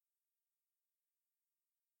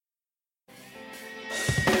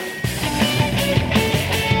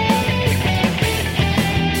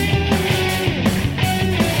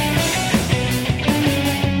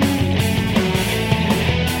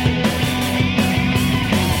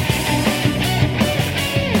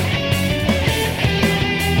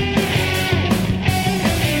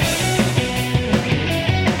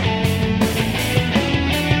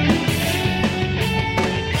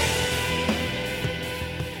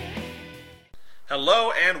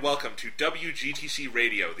Hello and welcome to WGTC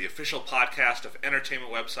Radio, the official podcast of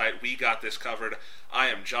entertainment website We Got This Covered. I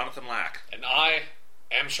am Jonathan Lack. And I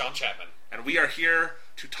am Sean Chapman. And we are here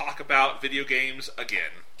to talk about video games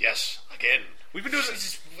again. Yes, again. We've been doing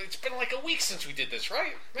this. It's been like a week since we did this,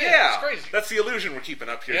 right? Man, yeah, it's crazy. That's the illusion we're keeping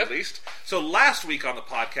up here, at least. So last week on the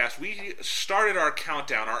podcast, we started our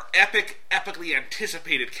countdown, our epically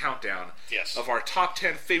anticipated countdown of our top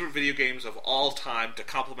 10 favorite video games of all time to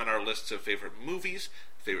complement our lists of favorite movies,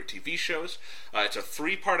 favorite TV shows. It's a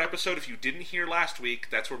 3-part episode. If you didn't hear last week,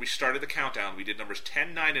 that's where we started the countdown. We did numbers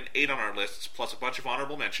 10, 9, and 8 on our lists, plus a bunch of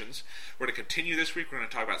honorable mentions. We're going to continue this week. We're going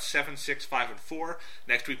to talk about 7, 6, 5, and 4.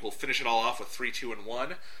 Next week, we'll finish it all off with 3, 2, and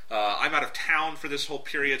 1. I'm out of town for this whole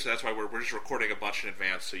period, so that's why we're just recording a bunch in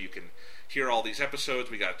advance so you can hear all these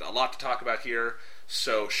episodes. We got a lot to talk about here.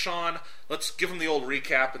 So, Sean, let's give them the old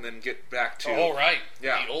recap and then get back to... All right.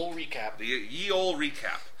 Yeah. The old recap. The ye old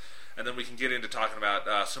recap. And then we can get into talking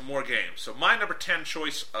about some more games. So my number 10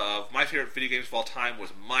 choice of my favorite video games of all time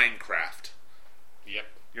was Minecraft. Yep.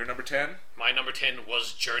 Your number 10? My number 10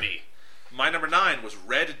 was Journey. My number 9 was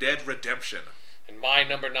Red Dead Redemption. And my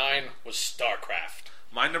number 9 was StarCraft.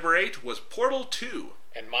 My number 8 was Portal 2.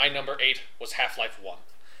 And my number 8 was Half-Life 1.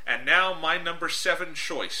 And now my number 7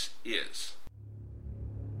 choice is...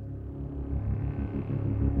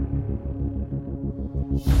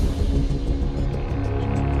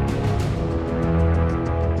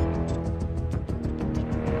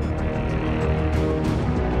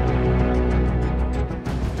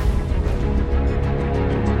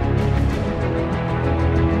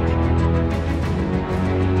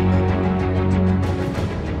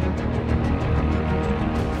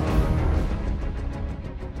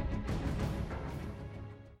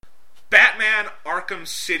 Batman Arkham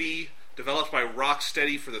City, developed by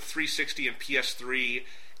Rocksteady for the 360 and PS3,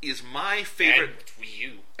 is my favorite... And Wii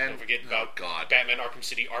U. Don't forget about Batman Arkham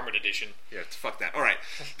City Armored Edition. Yeah, fuck that. Alright,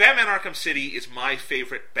 Batman Arkham City is my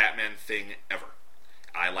favorite Batman thing ever.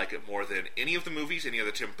 I like it more than any of the movies, any of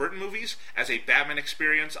the Tim Burton movies. As a Batman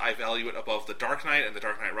experience, I value it above The Dark Knight and The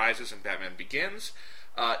Dark Knight Rises and Batman Begins.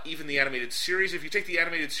 Even the animated series, if you take the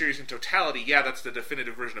animated series in totality, yeah, that's the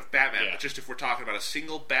definitive version of Batman, but just if we're talking about a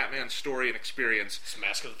single Batman story and experience... It's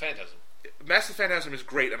Mask of the Phantasm. Mask of the Phantasm is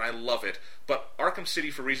great, and I love it, but Arkham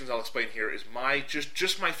City, for reasons I'll explain here, is my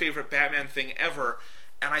just my favorite Batman thing ever,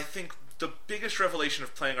 and I think the biggest revelation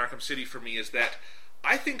of playing Arkham City for me is that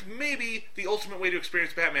I think maybe the ultimate way to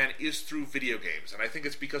experience Batman is through video games, and I think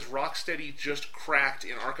it's because Rocksteady just cracked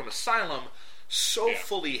in Arkham Asylum so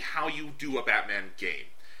fully how you do a Batman game.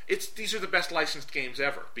 These are the best licensed games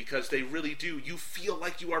ever, because they really do. You feel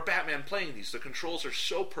like you are Batman playing these. The controls are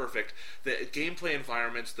so perfect. The gameplay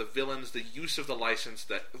environments, the villains, the use of the license,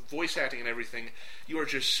 the voice acting and everything, you are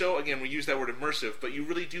just so, again, we use that word immersive, but you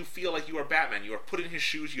really do feel like you are Batman. You are put in his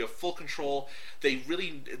shoes, you have full control. They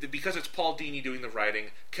really, because it's Paul Dini doing the writing,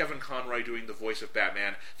 Kevin Conroy doing the voice of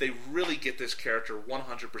Batman, they really get this character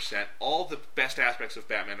 100%. All the best aspects of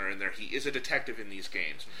Batman are in there. He is a detective in these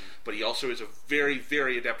games, but he also is a very,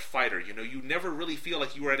 very adept fighter. You know, you never really feel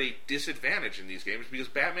like you are at a disadvantage in these games because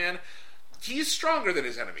Batman, he's stronger than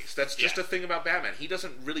his enemies. That's just a thing about Batman. He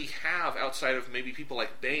doesn't really have, outside of maybe people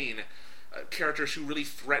like Bane, characters who really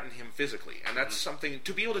threaten him physically. And that's something,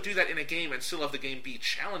 to be able to do that in a game and still have the game be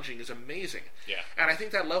challenging is amazing. Yeah. And I think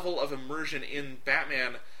that level of immersion in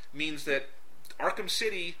Batman means that Arkham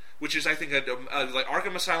City, which is, I think, like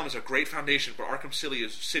Arkham Asylum is a great foundation, but Arkham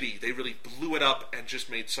City, they really blew it up and just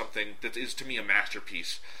made something that is, to me, a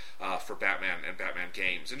masterpiece for Batman and Batman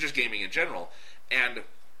games, and just gaming in general. And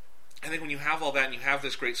I think when you have all that, and you have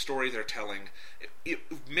this great story they're telling, it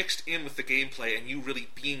mixed in with the gameplay, and you really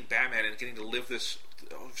being Batman and getting to live this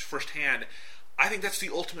firsthand, I think that's the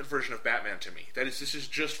ultimate version of Batman to me. This is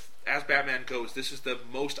just, as Batman goes, this is the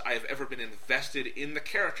most I've ever been invested in the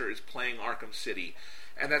character, is playing Arkham City.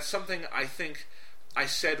 And that's something I think I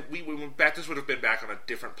said, we went back, this would have been back on a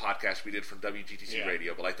different podcast we did from WGTC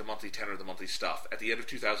Radio, but like the monthly 10 or the monthly stuff. At the end of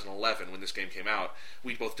 2011, when this game came out,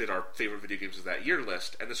 we both did our favorite video games of that year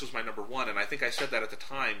list, and this was my number 1, and I think I said that at the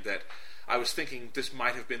time, that I was thinking this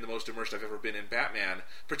might have been the most immersed I've ever been in Batman,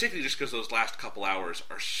 particularly just because those last couple hours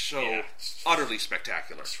are so utterly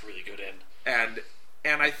spectacular. It's really good end.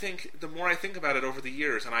 And I think, the more I think about it over the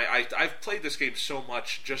years, and I've played this game so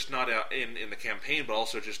much, just not in the campaign, but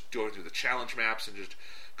also just going through the challenge maps and just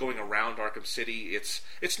going around Arkham City.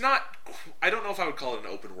 It's not, I don't know if I would call it an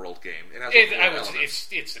open world game. It has it's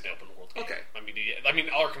an open world game. Okay. I mean,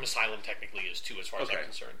 Arkham Asylum technically is too, as far as I'm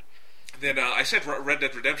concerned. Then I said Red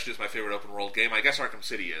Dead Redemption is my favorite open world game. I guess Arkham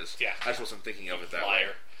City is. Yeah. I just wasn't thinking of it that Liar.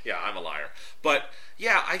 way. Yeah, I'm a liar. But,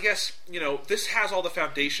 yeah, I guess, this has all the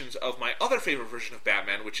foundations of my other favorite version of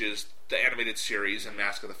Batman, which is the animated series and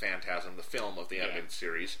Mask of the Phantasm, the film of the animated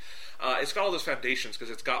series. It's got all those foundations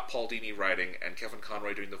because it's got Paul Dini writing and Kevin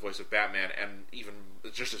Conroy doing the voice of Batman, and even,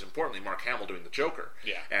 just as importantly, Mark Hamill doing the Joker.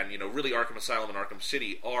 Yeah. And, really Arkham Asylum and Arkham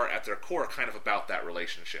City are, at their core, kind of about that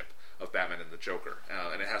relationship of Batman and the Joker.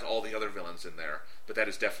 And it has all the other villains in there, but that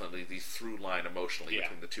is definitely the through line emotionally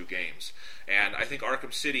between the two games. And I think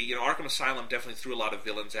Arkham City, Arkham Asylum definitely threw a lot of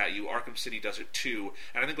villains at you. Arkham City does it too.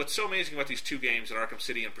 And I think what's so amazing about these two games, and Arkham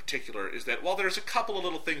City in particular, is that while there's a couple of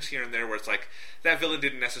little things here and there where it's like, that villain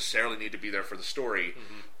didn't necessarily need to be there for the story,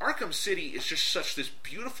 Arkham City is just such this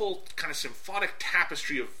beautiful kind of symphonic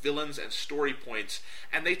tapestry of villains and story points,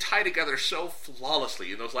 and they tie together so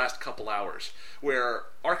flawlessly in those last couple hours, where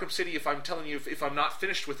Arkham City, if I'm telling you, if I'm not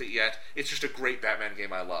finished with it yet, it's just a great Batman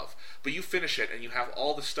game I love. But you finish it, and you have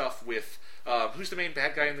all the stuff with, who's the main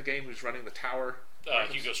bad guy in the game who's running the tower?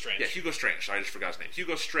 Hugo Strange. Yeah, Hugo Strange. Sorry, I just forgot his name.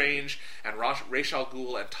 Hugo Strange, and Ra's al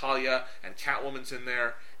Ghul, and Talia, and Catwoman's in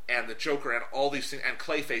there, and the Joker, and all these things, and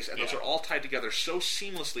Clayface, and those are all tied together so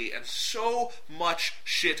seamlessly, and so much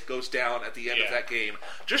shit goes down at the end of that game.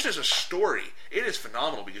 Just as a story, it is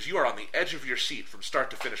phenomenal, because you are on the edge of your seat from start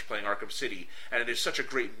to finish playing Arkham City, and it is such a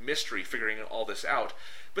great mystery figuring all this out.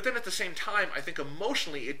 But then at the same time, I think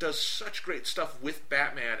emotionally it does such great stuff with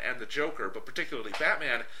Batman and the Joker, but particularly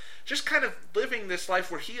Batman, just kind of living this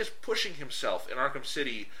life where he is pushing himself in Arkham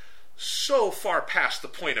City so far past the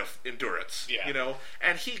point of endurance,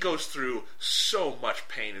 and he goes through so much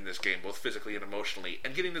pain in this game, both physically and emotionally,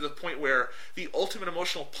 and getting to the point where the ultimate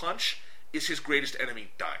emotional punch is his greatest enemy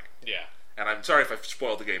dying. Yeah. And I'm sorry if I've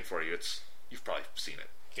spoiled the game for you. You've probably seen it.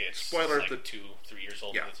 It's Spoiler: like 2-3 years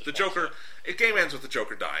old. Yeah, the Joker. The game ends with the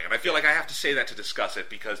Joker dying, and I feel like I have to say that to discuss it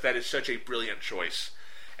because that is such a brilliant choice,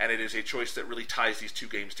 and it is a choice that really ties these two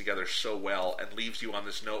games together so well and leaves you on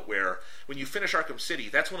this note where, when you finish Arkham City,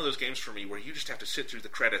 that's one of those games for me where you just have to sit through the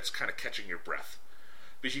credits, kind of catching your breath,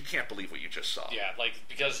 because you can't believe what you just saw. Yeah,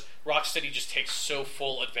 because Rocksteady just takes so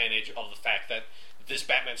full advantage of the fact that this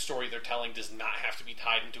Batman story they're telling does not have to be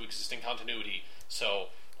tied into existing continuity. So,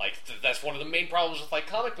 that's one of the main problems with,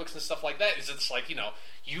 comic books and stuff like that, is it's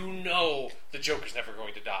the Joker's never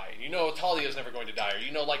going to die. Talia's never going to die.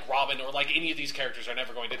 Or, Robin or, any of these characters are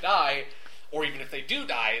never going to die. Or even if they do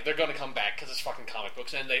die, they're going to come back because it's fucking comic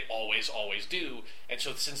books, and they always, always do. And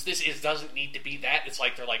so since this doesn't need to be that, it's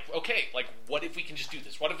they're okay, what if we can just do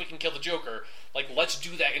this? What if we can kill the Joker? Let's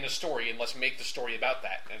do that in a story, and let's make the story about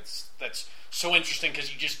that. And that's so interesting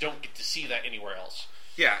because you just don't get to see that anywhere else.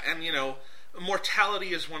 Yeah, and, mortality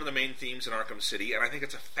is one of the main themes in Arkham City, and I think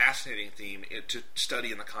it's a fascinating theme to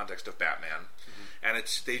study in the context of Batman. And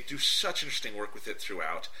they do such interesting work with it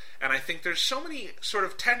throughout. And I think there's so many sort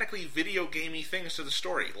of technically video gamey things to the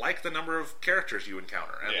story, like the number of characters you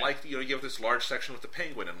encounter, and you have this large section with the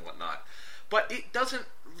Penguin and whatnot. But it doesn't.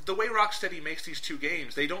 The way Rocksteady makes these two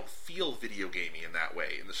games, they don't feel video gamey in that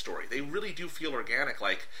way in the story. They really do feel organic.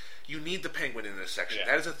 You need the Penguin in this section.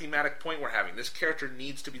 That is a thematic point we're having. This character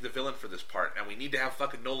needs to be the villain for this part, and we need to have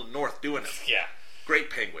fucking Nolan North doing it. Yeah. Great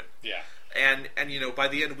Penguin. Yeah. And by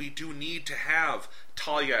the end, we do need to have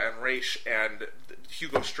Talia and Ra's and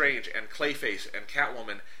Hugo Strange and Clayface and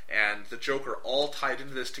Catwoman and the Joker all tied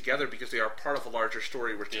into this together because they are part of a larger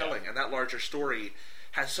story we're telling. And that larger story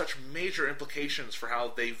has such major implications for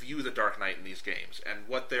how they view the Dark Knight in these games and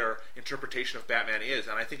what their interpretation of Batman is.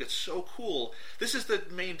 And I think it's so cool. This is the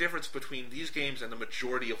main difference between these games and the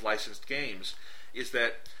majority of licensed games, is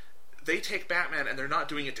that they take Batman and they're not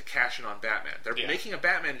doing it to cash in on Batman. They're making a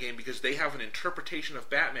Batman game because they have an interpretation of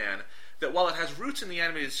Batman that, while it has roots in the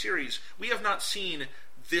animated series, we have not seen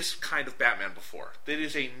this kind of Batman before. That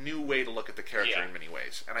is a new way to look at the character in many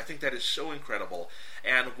ways. And I think that is so incredible.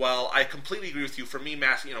 And while I completely agree with you, for me,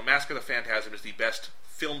 Mask of the Phantasm is the best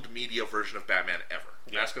filmed media version of Batman ever.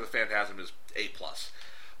 Mask of the Phantasm is A+.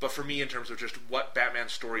 But for me, in terms of just what Batman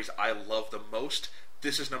stories I love the most,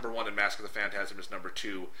 this is number one, and Mask of the Phantasm is number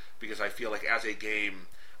two, because I feel like as a game,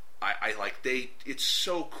 it's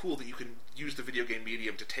so cool that you can use the video game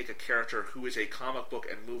medium to take a character who is a comic book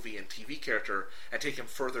and movie and TV character and take him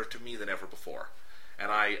further to me than ever before.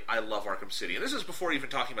 And I love Arkham City. And this is before even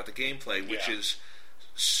talking about the gameplay, which is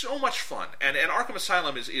so much fun. And Arkham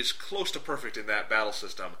Asylum is close to perfect in that battle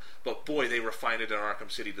system, but boy, they refined it in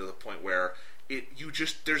Arkham City to the point where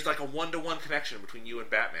there's a one-to-one connection between you and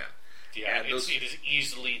Batman. Yeah, it is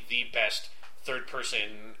easily the best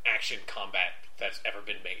third-person action combat that's ever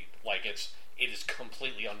been made. Like, it is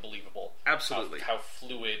completely unbelievable. Absolutely. How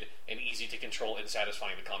fluid and easy to control and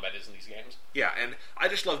satisfying the combat is in these games. Yeah, and I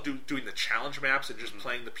just love doing the challenge maps and just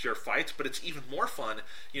playing the pure fights, but it's even more fun,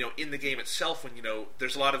 in the game itself when,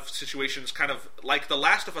 there's a lot of situations kind of like The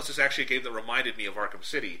Last of Us is actually a game that reminded me of Arkham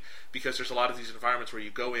City, because there's a lot of these environments where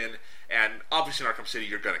you go in, and obviously in Arkham City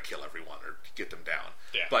you're going to kill everyone or get them down.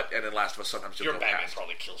 Yeah. And in Last of Us sometimes you'll Your go Batman past.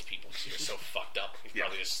 probably kills people because you're so fucked up. He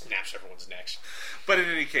probably just snaps everyone's necks. But in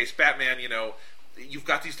any case, Batman, you've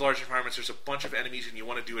got these large environments, there's a bunch of enemies, and you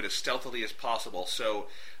want to do it as stealthily as possible, so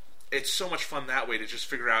it's so much fun that way to just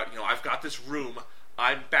figure out, I've got this room,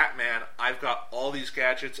 I'm Batman, I've got all these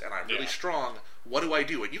gadgets, and I'm really strong, what do I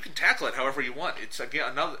do? And you can tackle it however you want. It's,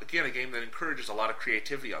 again, a game that encourages a lot of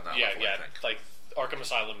creativity on that level, I think. Like, Arkham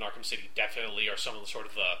Asylum and Arkham City definitely are some of the sort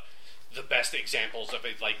of the best examples of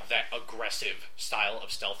that aggressive style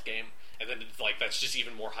of stealth game, and then, that's just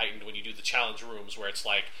even more heightened when you do the challenge rooms, where it's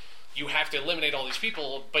like, you have to eliminate all these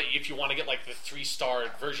people, but if you want to get the 3-star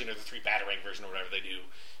version or the 3 batarang version or whatever they do,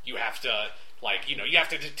 you have to you have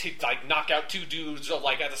to knock out 2 dudes at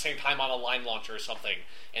the same time on a line launcher or something,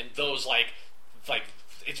 and those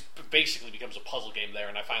it basically becomes a puzzle game there,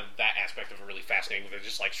 and I find that aspect of it really fascinating. They're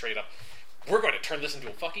just straight up, we're going to turn this into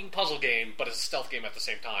a fucking puzzle game, but it's a stealth game at the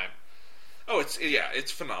same time. Oh,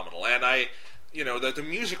 it's phenomenal, and the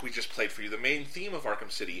music we just played for you, the main theme of Arkham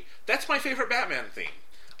City, that's my favorite Batman theme.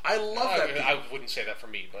 I love that theme. I wouldn't say that for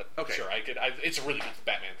me, but okay. Sure, I could. It's a really good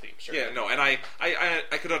Batman theme. Sure. Yeah, no, and I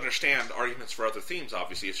could understand arguments for other themes.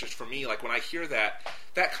 Obviously, it's just for me, when I hear that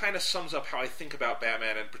kind of sums up how I think about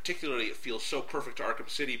Batman, and particularly it feels so perfect to Arkham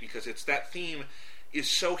City because it's that theme is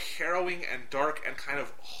so harrowing and dark and kind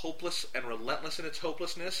of hopeless and relentless in its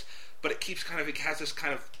hopelessness, but it has this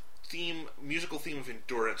kind of musical theme of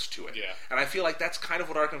endurance to it. Yeah. And I feel like that's kind of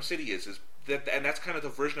what Arkham City is and that's kind of the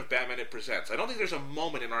version of Batman it presents. I don't think there's a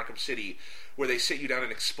moment in Arkham City where they sit you down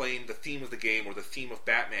and explain the theme of the game or the theme of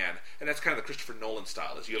Batman, and that's kind of the Christopher Nolan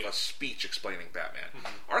style, is you have a speech explaining Batman.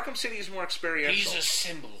 Mm-hmm. Arkham City is more experiential. He's a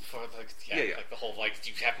symbol for the whole,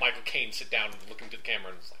 you have Michael Caine sit down and look into the camera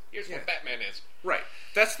and it's here's what Batman is. Right.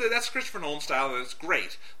 That's Christopher Nolan style, and it's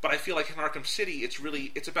great, but I feel like in Arkham City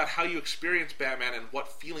it's about how you experience Batman and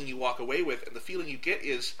what feeling you walk away with, and the feeling you get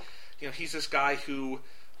is, he's this guy who,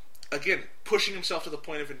 again, pushing himself to the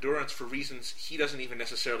point of endurance for reasons he doesn't even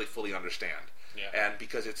necessarily fully understand. Yeah. And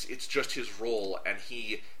because it's just his role, and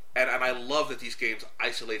and I love that these games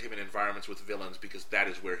isolate him in environments with villains because that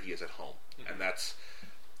is where he is at home. Mm-hmm.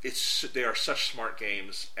 And they are such smart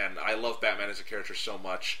games, and I love Batman as a character so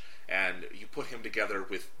much, and you put him together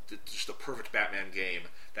with just the perfect Batman game,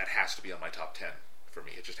 that has to be on my top 10 for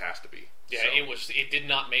me. It just has to be. Yeah, so. It did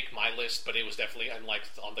not make my list, but it was definitely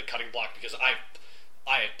on the cutting block because I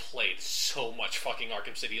have played so much fucking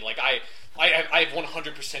Arkham City. I've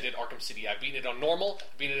 100%ed Arkham City. I've beaten it on normal,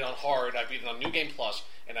 I've beaten it on hard, I've beaten it on New Game Plus,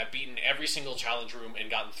 and I've beaten every single challenge room and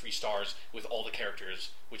gotten 3 stars with all the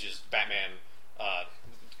characters, which is Batman,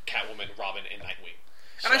 Catwoman, Robin, and Nightwing.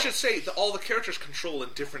 And I should say that all the characters control in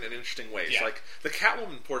different and interesting ways. Yeah. The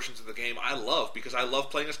Catwoman portions of the game I love because I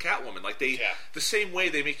love playing as Catwoman. The same way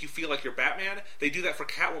they make you feel like you're Batman, they do that for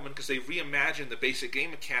Catwoman because they reimagine the basic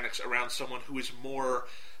game mechanics around someone who is more,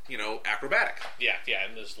 acrobatic. Yeah,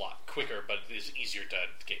 and it's a lot quicker, but it is easier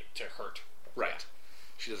to hurt. Right. Yeah.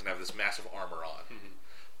 She doesn't have this massive armor on. Mm-hmm.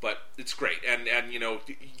 But it's great, and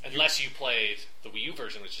unless you played the Wii U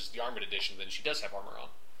version, which is the Armored Edition, then she does have armor on.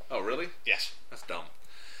 Oh, really? Yes. That's dumb.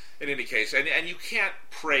 In any case, and you can't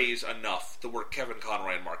praise enough the work Kevin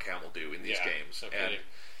Conroy and Mark Hamill do in these games. Okay.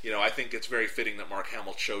 And, I think it's very fitting that Mark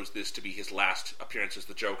Hamill chose this to be his last appearance as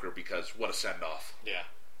the Joker, because what a send-off. Yeah.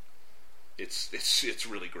 It's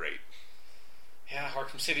really great. Yeah,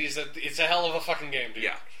 Arkham City it's a hell of a fucking game, dude.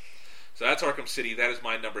 Yeah. So that's Arkham City. That is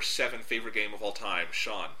my number 7 favorite game of all time.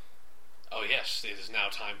 Sean. Oh, yes. It is now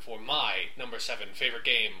time for my number 7 favorite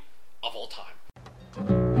game of all time.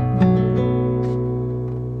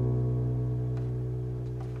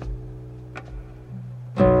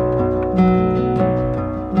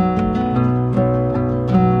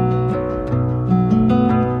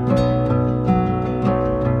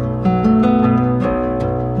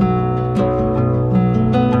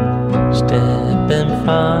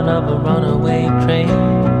 Front of a runaway train,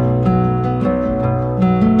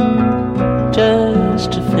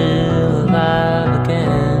 just to feel alive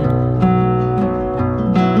again,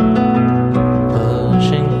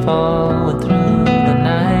 pushing forward through the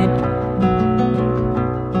night,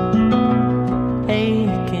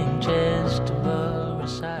 aching just to move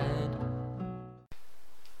aside.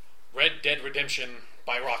 Red Dead Redemption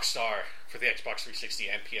by Rockstar for the Xbox 360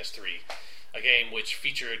 and PS3. a game which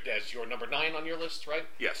featured as your number 9 on your list, right?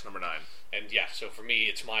 Yes, number 9. And yeah, so for me,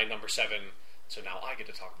 it's my number 7. So now I get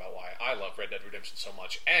to talk about why I love Red Dead Redemption so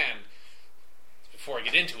much. And before I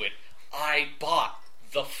get into it, I bought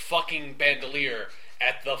the fucking bandolier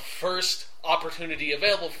at the first opportunity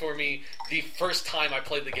available for me the first time I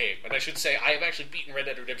played the game. And I should say, I have actually beaten Red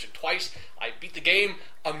Dead Redemption twice. I beat the game,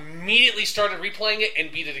 immediately started replaying it,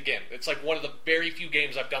 and beat it again. It's like one of the very few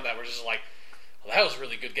games I've done that where it's just like, well, that was a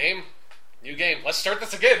really good game. New game. Let's start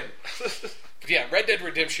this again. But yeah, Red Dead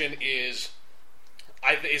Redemption is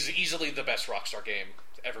easily the best Rockstar game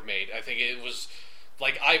ever made. I think it was,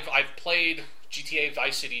 like, I've played GTA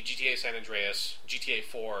Vice City, GTA San Andreas, GTA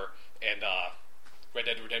 4, and Red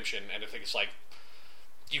Dead Redemption, and I think it's like,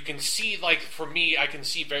 you can see, like, for me, I can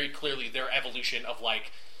see very clearly their evolution of,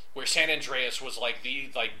 like, where San Andreas was, like, the,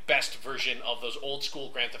 like, best version of those old school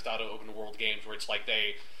Grand Theft Auto open world games, where it's like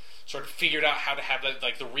they sort of figured out how to have,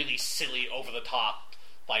 like, the really silly, over-the-top,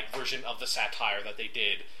 like, version of the satire that they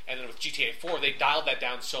did. And then with GTA 4, they dialed that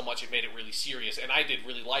down so much it made it really serious, and I did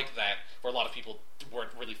really like that, where a lot of people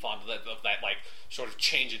weren't really fond of that like, sort of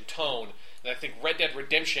change in tone. And I think Red Dead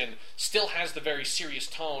Redemption still has the very serious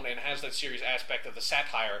tone and has that serious aspect of the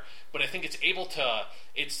satire, but I think it's able to,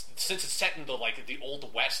 since it's set in the, like, the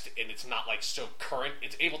Old West and it's not, like, so current,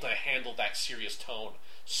 it's able to handle that serious tone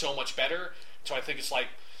so much better. So I think it's like,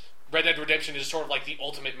 Red Dead Redemption is sort of like the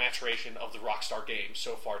ultimate maturation of the Rockstar games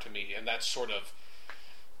so far to me, and that's sort of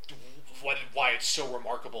why it's so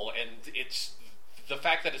remarkable. And it's the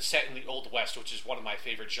fact that it's set in the Old West, which is one of my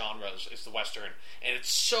favorite genres, is the Western, and it's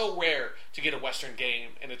so rare to get a Western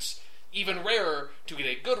game, and it's even rarer to get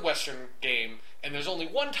a good Western game, and there's only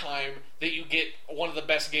one time that you get one of the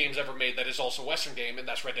best games ever made that is also a Western game, and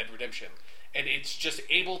that's Red Dead Redemption. And it's just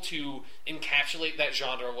able to encapsulate that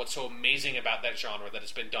genre, what's so amazing about that genre, that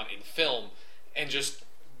it's been done in film, and just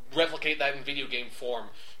replicate that in video game form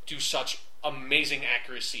to such amazing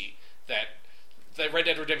accuracy that Red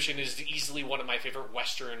Dead Redemption is easily one of my favorite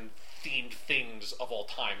Western-themed things of all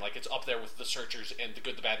time. Like, it's up there with The Searchers and The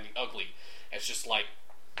Good, the Bad, and the Ugly. It's just like,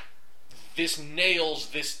 this nails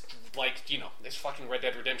this, like, you know, this fucking Red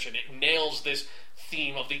Dead Redemption. It nails this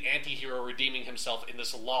theme of the anti-hero redeeming himself in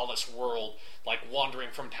this lawless world, like, wandering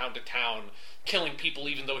from town to town, killing people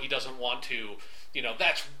even though he doesn't want to. You know,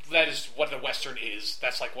 that is what a Western is.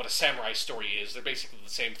 That's like what a samurai story is. They're basically the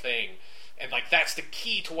same thing. And, like, that's the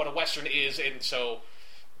key to what a Western is, and so,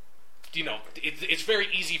 you know, it's very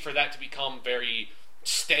easy for that to become very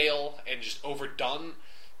stale and just overdone.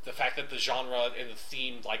 The fact that the genre and the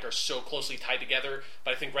theme, like, are so closely tied together,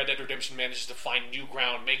 but I think Red Dead Redemption manages to find new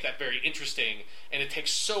ground, make that very interesting, and it takes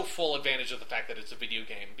so full advantage of the fact that it's a video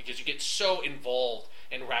game, because you get so involved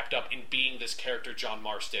and wrapped up in being this character, John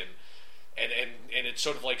Marston, and it's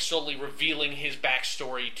sort of like slowly revealing his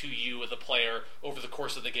backstory to you as the player over the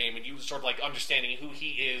course of the game, and you sort of like understanding who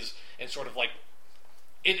he is, and sort of like,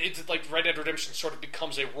 it's like Red Dead Redemption sort of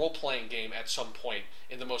becomes a role-playing game at some point,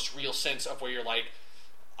 in the most real sense of where you're like,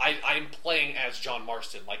 I'm playing as John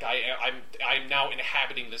Marston. Like, I'm now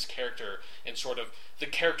inhabiting this character, and sort of the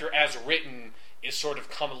character as written is sort of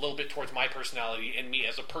come a little bit towards my personality, and me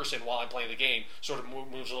as a person while I'm playing the game sort of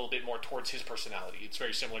moves a little bit more towards his personality. It's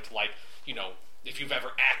very similar to, like, you know, if you've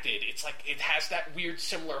ever acted, it's like it has that weird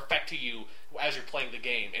similar effect to you as you're playing the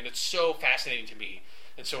game, and it's so fascinating to me.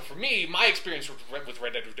 And so for me, my experience with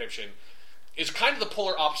Red Dead Redemption is kind of the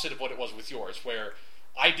polar opposite of what it was with yours, where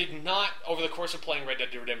I did not, over the course of playing Red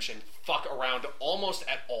Dead Redemption, fuck around almost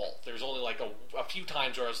at all. There's only like a few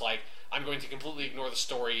times where I was like, I'm going to completely ignore the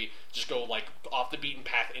story, just go like off the beaten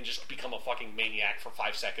path and just become a fucking maniac for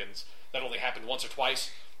 5 seconds. That only happened once or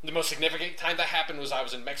twice. The most significant time that happened was I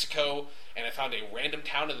was in Mexico, and I found a random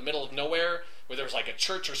town in the middle of nowhere where there was like a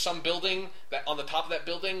church or some building, that on the top of that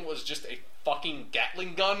building was just a fucking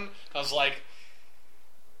Gatling gun. I was like,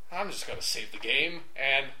 I'm just gonna save the game,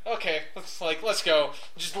 and okay, let's go.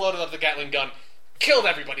 Just loaded up the Gatling gun, killed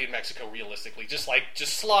everybody in Mexico realistically. Just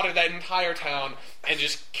slaughtered that entire town, and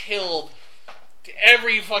just killed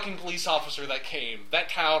every fucking police officer that came. That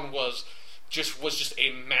town was just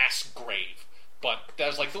a mass grave. But that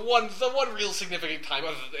was like the one real significant time.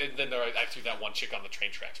 And then I threw that one chick on the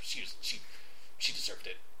train tracks. She deserved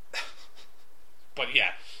it. But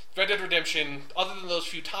yeah, Red Dead Redemption, other than those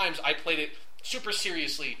few times, I played it super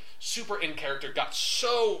seriously, super in character, got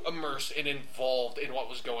so immersed and involved in what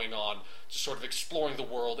was going on, just sort of exploring the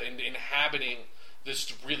world and inhabiting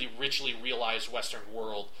this really richly realized Western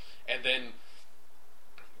world. And then,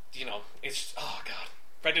 you know, it's, oh god,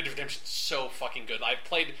 Red Dead Redemption is so fucking good. I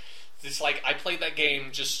played that game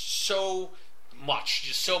just so much,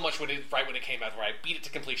 just so much right when it came out, where I beat it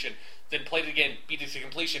to completion, then played it again, beat it to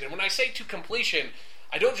completion. And when I say to completion,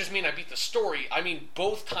 I don't just mean I beat the story. I mean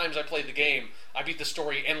both times I played the game, I beat the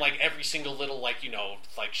story, and like every single little, like, you know,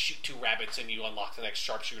 like shoot 2 rabbits and you unlock the next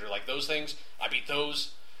sharpshooter, like those things, I beat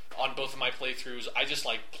those on both of my playthroughs. I just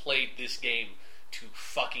like played this game to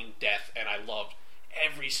fucking death, and I loved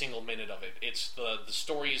every single minute of it. It's the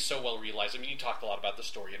story is so well realized. I mean, you talked a lot about the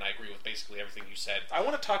story, and I agree with basically everything you said. I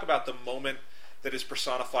want to talk about the moment that is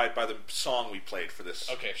personified by the song we played for this.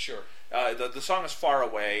 Okay, sure. The song is Far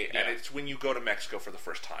Away, Yeah. and it's when you go to Mexico for the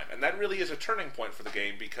first time. And that really is a turning point for the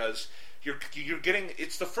game, because you're getting...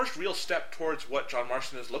 It's the first real step towards what John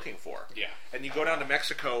Marston is looking for. Yeah. And you go down to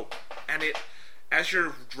Mexico, and as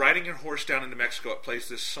you're riding your horse down into Mexico, it plays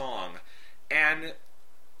this song, and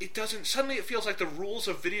it doesn't... Suddenly it feels like the rules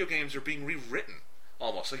of video games are being rewritten.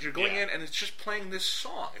 Almost. Like you're going in and it's just playing this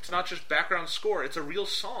song. It's not just background score, it's a real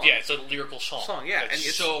song. Yeah, it's a lyrical song. Yeah. And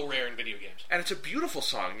it's so rare in video games. And it's a beautiful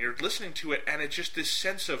song. You're listening to it, and it's just this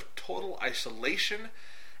sense of total isolation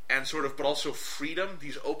and sort of, but also freedom.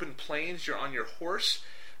 These open plains, you're on your horse.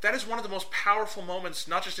 That is one of the most powerful moments,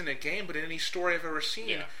 not just in a game, but in any story I've ever seen.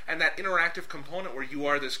 Yeah. And that interactive component where you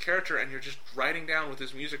are this character and you're just riding down with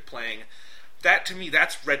this music playing. That, to me,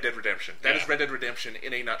 that's Red Dead Redemption. That is Red Dead Redemption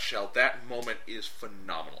in a nutshell. That moment is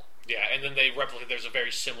phenomenal. Yeah, and then they replicate. There's a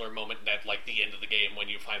very similar moment at like the end of the game when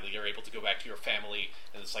you finally are able to go back to your family,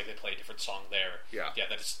 and it's like they play a different song there. Yeah,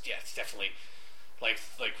 it's definitely like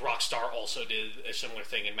Rockstar also did a similar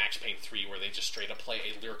thing in Max Payne 3, where they just straight up play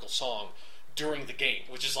a lyrical song during the game,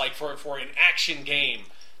 which is like for an action game,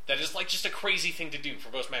 that is like just a crazy thing to do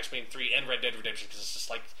for both Max Payne 3 and Red Dead Redemption, because it's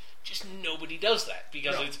just like nobody does that,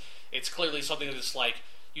 because it's clearly something that's like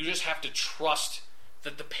you just have to trust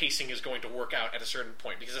that the pacing is going to work out at a certain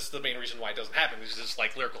point, because that's the main reason why it doesn't happen. Is it's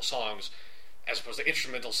like lyrical songs as opposed to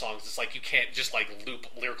instrumental songs. It's like you can't just like loop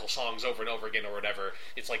lyrical songs over and over again or whatever.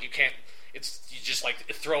 It's like you can't. You just like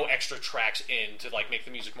throw extra tracks in to like make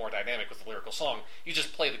the music more dynamic with the lyrical song. You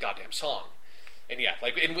just play the goddamn song, and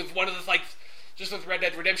and with one of the just with Red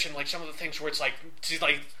Dead Redemption, like some of the things where it's like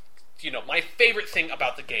my favorite thing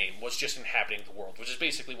about the game was just inhabiting the world, which is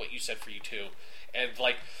basically what you said for you too. And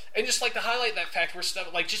just to highlight that fact where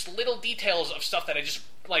stuff, like just little details of stuff that I just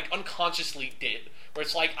like unconsciously did, where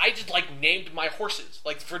it's like I just like named my horses,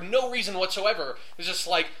 like for no reason whatsoever. It's just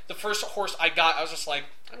like the first horse I got, I was just like,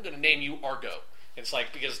 I'm gonna name you Argo. And it's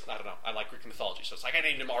like, because I don't know, I like Greek mythology, so it's like I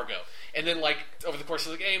named him Argo. And then like over the course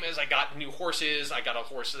of the game, as I got new horses, I got a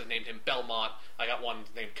horse that named him Belmont. I got one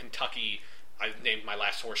named Kentucky. I named my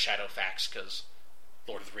last horse Shadowfax because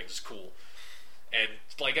Lord of the Rings is cool.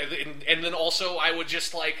 And then also I would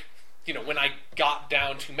just when I got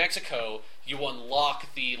down to Mexico, you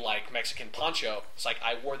unlock the Mexican poncho. It's like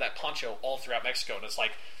I wore that poncho all throughout Mexico, and it's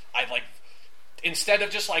like instead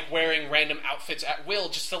of just wearing random outfits at will,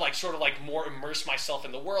 just to sort of more immerse myself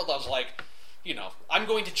in the world, I was like, I'm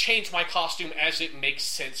going to change my costume as it makes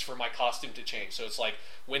sense for my costume to change. So it's like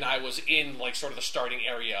when I was in sort of the starting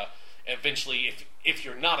area, eventually, if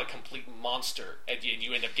you're not a complete monster and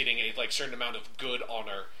you end up getting a certain amount of good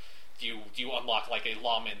honor, you unlock a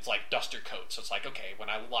lawman's duster coat. So it's like, okay, when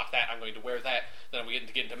I unlock that, I'm going to wear that. Then we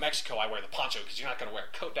get into Mexico, I wear the poncho because you're not going to wear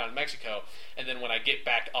a coat down in Mexico. And then when I get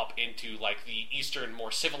back up into the eastern,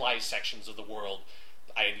 more civilized sections of the world,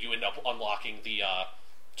 you end up unlocking the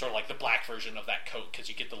sort of the black version of that coat because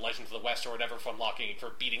you get the Legend of the West or whatever for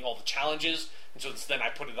beating all the challenges. And so then I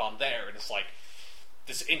put it on there, and it's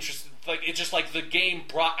this interest, it's just the game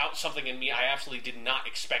brought out something in me I absolutely did not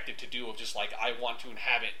expect it to do, of just I want to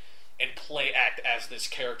inhabit and act as this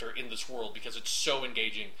character in this world because it's so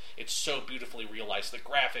engaging, it's so beautifully realized, the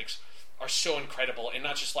graphics are so incredible, and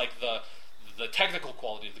not just the technical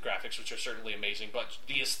quality of the graphics, which are certainly amazing, but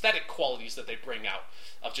the aesthetic qualities that they bring out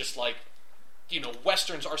of just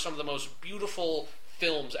westerns are some of the most beautiful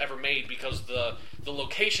films ever made because the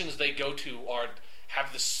locations they go to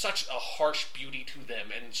have such a harsh beauty to them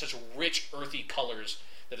and such rich, earthy colors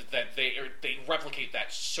that they replicate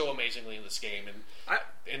that so amazingly in this game.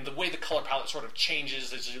 And the way the color palette sort of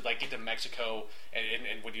changes as you get to Mexico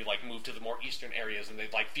and when you move to the more eastern areas, and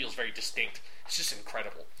it feels very distinct. It's just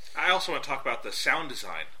incredible. I also want to talk about the sound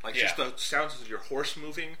design, just the sounds of your horse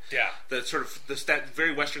moving. Yeah, the sort of that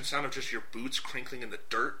very Western sound of just your boots crinkling in the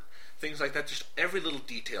dirt, things like that. Just every little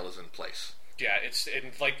detail is in place. Yeah,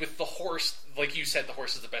 with the horse, like you said, the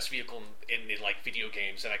horse is the best vehicle in video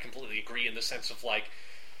games, and I completely agree in the sense of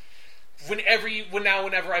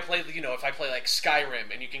whenever I play, if I play like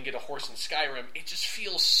Skyrim and you can get a horse in Skyrim, it just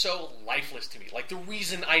feels so lifeless to me. Like, the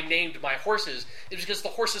reason I named my horses is because the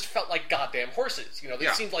horses felt like goddamn horses. They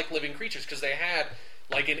seemed like living creatures because they had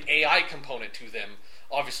like an AI component to them.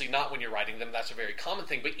 Obviously not when you're riding them, that's a very common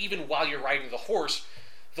thing, but even while you're riding the horse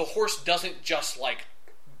doesn't just like,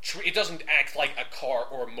 it doesn't act like a car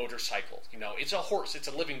or a motorcycle. It's a horse. It's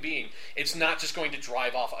a living being. It's not just going to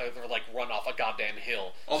drive off or like run off a goddamn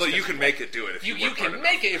hill. Although you can make it do it if you work hard enough. You can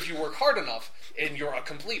make it if you work hard enough, and you're a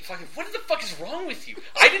complete fucking... What the fuck is wrong with you?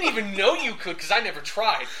 I didn't even know you could because I never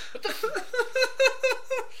tried. But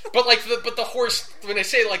the horse... When I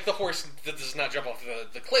say like the horse that does not jump off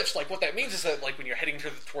the cliffs, like what that means is that like when you're heading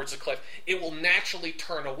towards the cliff, it will naturally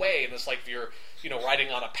turn away, and it's like if you're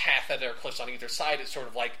riding on a path that there are cliffs on either side, it's sort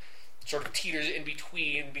of teeters in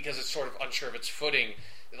between because it's sort of unsure of its footing.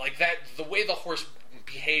 Like that, the way the horse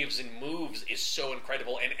behaves and moves is so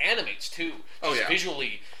incredible, and animates too.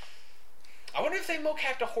 Visually. I wonder if they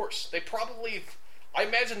mocapped a horse. I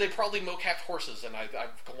imagine they probably mocapped horses, and I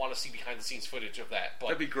want to see behind the scenes footage of that. But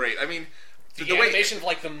that'd be great. I mean, the animation of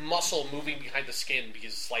like the muscle moving behind the skin,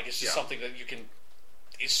 because like it's just something that you can.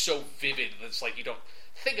 Is so vivid that it's like you don't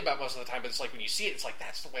think about most of the time, but it's like when you see it, it's like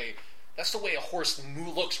that's the way a horse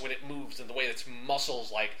looks when it moves, and the way its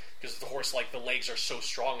muscles, like, because the horse, like, the legs are so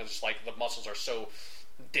strong, and just like the muscles are so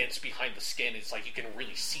dense behind the skin, it's like you can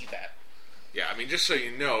really see that. Yeah, I mean, just so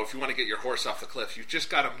you know, if you want to get your horse off the cliff, you've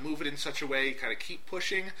just got to move it in such a way, kind of keep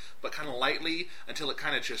pushing, but kind of lightly, until it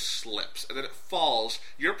kind of just slips, and then it falls.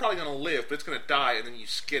 You're probably going to live, but it's going to die, and then you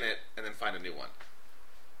skin it, and then find a new one.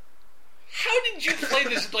 How did you play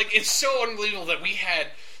this? Like, it's so unbelievable that we had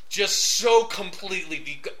just so completely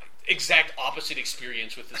the exact opposite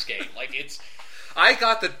experience with this game. Like, it's... I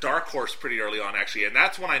got the Dark Horse pretty early on, actually, and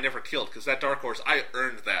that's one I never killed, because that Dark Horse, I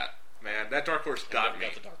earned that, man. That Dark Horse got me.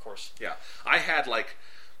 Got the Dark Horse. Yeah. I had, like...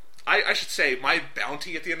 I should say, my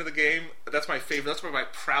bounty at the end of the game, that's my favorite, that's my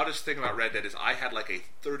proudest thing about Red Dead, is I had, like, a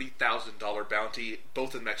 $30,000 bounty,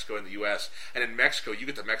 both in Mexico and the U.S., and in Mexico, you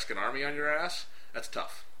get the Mexican army on your ass. That's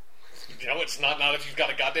tough. It's not if you've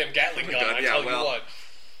got a goddamn Gatling gun, I tell you what.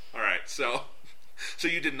 Alright, so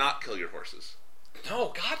you did not kill your horses.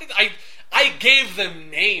 No, God, I gave them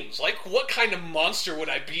names. Like, what kind of monster would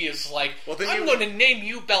I be? It's like, I'm going to name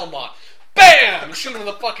you Belmont. BAM! Shoot him in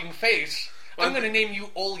the fucking face. I'm going to name you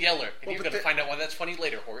Old Yeller. And you're going to find out why that's funny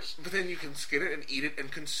later, horse. But then you can skin it and eat it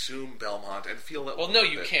and consume Belmont and feel it. Well, no,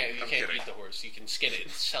 you can't. You can't eat the horse. You can skin it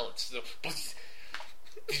and sell it.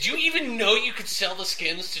 Did you even know you could sell the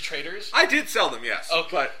skins to traders? I did sell them, yes. Okay.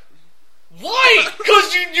 But why?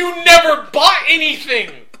 Because you never bought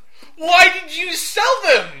anything. Why did you sell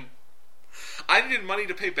them? I needed money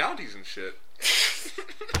to pay bounties and shit.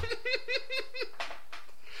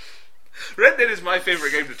 Red Dead is my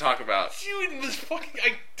favorite game to talk about.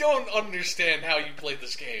 I don't understand how you played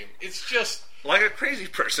this game. It's just... Like a crazy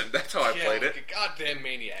person, that's how I played it. Like a goddamn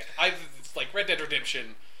maniac. It's like Red Dead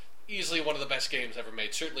Redemption, easily one of the best games ever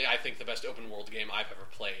made. Certainly, I think the best open world game I've ever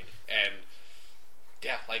played. And,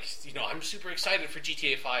 yeah, like, I'm super excited for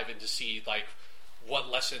GTA 5 and to see, like, what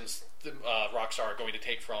lessons Rockstar are going to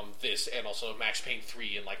take from this and also Max Payne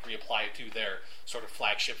 3 and, like, reapply it to their sort of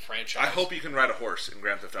flagship franchise. I hope you can ride a horse in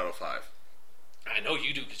Grand Theft Auto 5. I know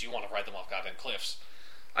you do, because you want to ride them off goddamn cliffs.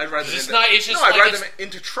 I'd ride them I'd ride them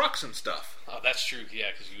into trucks and stuff. Oh, that's true, yeah,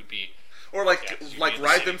 because you'd be... Or,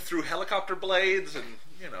 ride them through helicopter blades and,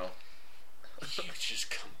 You just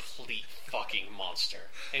complete fucking monster.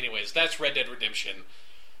 Anyways, that's Red Dead Redemption.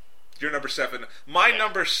 Your number 7. My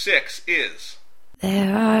number 6 is...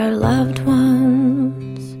 There are loved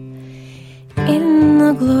ones in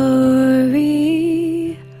the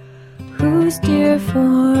glory whose dear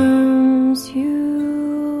forms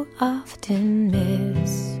you often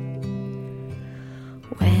miss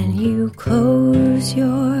when you close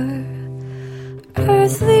your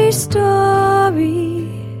earthly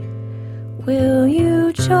story. Will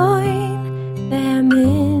you join them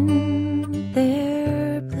in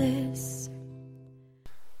their bliss?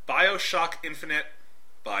 BioShock Infinite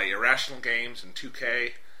by Irrational Games and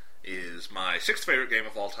 2K is my 6th favorite game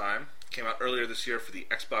of all time. Came out earlier this year for the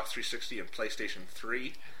Xbox 360 and PlayStation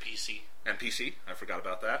 3. And PC. I forgot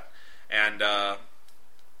about that. And, I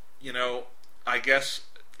guess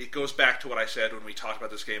it goes back to what I said when we talked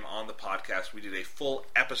about this game on the podcast. We did a full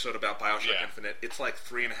episode about BioShock Infinite. It's like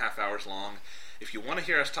 3.5 hours long. If you want to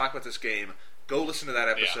hear us talk about this game, go listen to that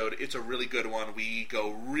episode. Yeah. It's a really good one. We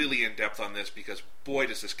go really in depth on this because, boy,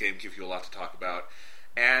 does this game give you a lot to talk about.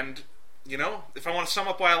 And, if I want to sum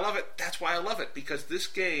up why I love it, that's why I love it. Because this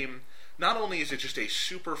game not only is it just a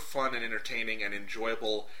super fun and entertaining and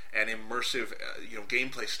enjoyable and immersive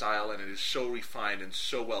gameplay style, and it is so refined and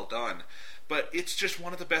so well done, but it's just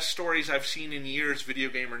one of the best stories I've seen in years, video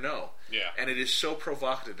game or no. Yeah. And it is so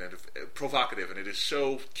provocative, and it is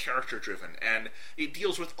so character-driven, and it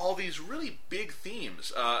deals with all these really big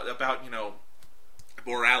themes about,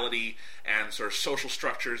 morality and sort of social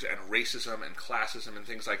structures and racism and classism and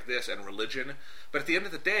things like this and religion. But at the end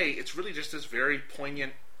of the day, it's really just this very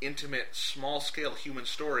poignant, intimate, small-scale human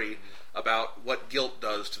story about what guilt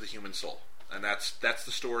does to the human soul. And that's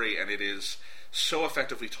the story, and it is so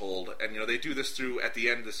effectively told. And they do this through, at the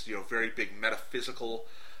end, this very big metaphysical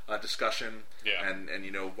discussion, and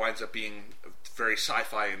winds up being very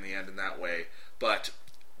sci-fi in the end in that way. But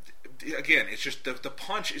again, it's just the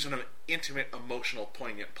punch is an intimate, emotional,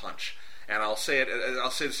 poignant punch. And I'll say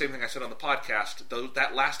the same thing I said on the podcast.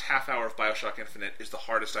 That last half hour of BioShock Infinite is the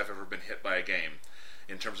hardest I've ever been hit by a game,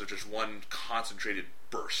 in terms of just one concentrated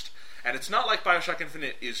burst. And it's not like BioShock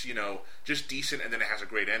Infinite is, just decent and then it has a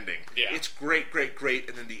great ending. Yeah. It's great,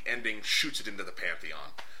 and then the ending shoots it into the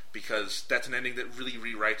pantheon. Because that's an ending that really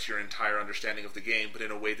rewrites your entire understanding of the game, but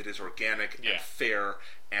in a way that is organic and fair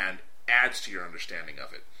and adds to your understanding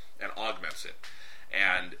of it and augments it.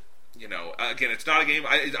 And, again, it's not a game.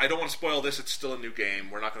 I don't want to spoil this. It's still a new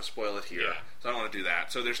game. We're not going to spoil it here. So I don't want to do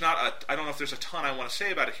that. So I don't know if there's a ton I want to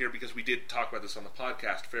say about it here, because we did talk about this on the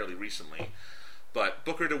podcast fairly recently. But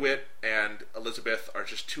Booker DeWitt and Elizabeth are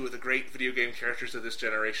just two of the great video game characters of this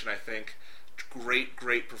generation, I think.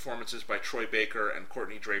 Great performances by Troy Baker and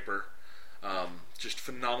Courtney Draper. Just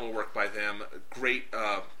phenomenal work by them. Great,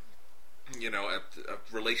 a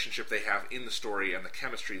relationship they have in the story and the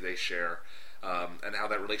chemistry they share, and how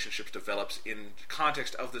that relationship develops in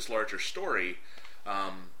context of this larger story.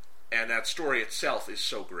 And that story itself is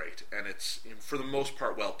so great, and it's, for the most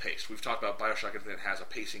part, well-paced. We've talked about BioShock Infinite has a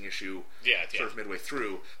pacing issue sort of midway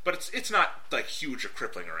through, but it's not, like, huge or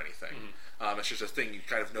crippling or anything. It's just a thing you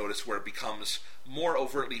kind of notice where it becomes more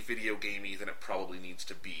overtly video gamey than it probably needs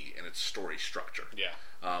to be in its story structure.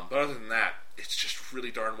 But other than that, it's just really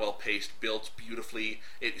darn well-paced, built beautifully.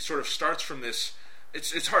 It sort of starts from this...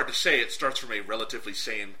 It's hard to say. It starts from a relatively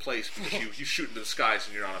sane place, because you shoot into the skies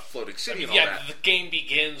and you're on a floating city and all that. The game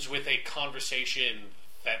begins with a conversation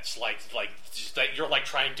that's like that you're like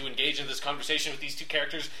trying to engage in this conversation with these two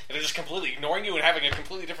characters, and they're just completely ignoring you and having a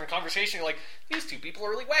completely different conversation. You're like, these two people are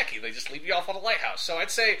really wacky. They just leave you off on a lighthouse. So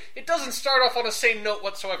I'd say it doesn't start off on a sane note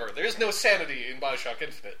whatsoever. There is no sanity in BioShock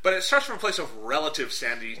Infinite. But it starts from a place of relative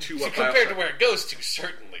sanity to what compared to where it goes to,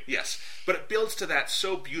 certainly. Yes, but it builds to that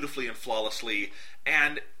so beautifully and flawlessly.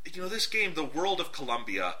 And, this game, The World of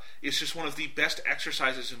Columbia, is just one of the best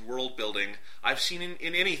exercises in world building I've seen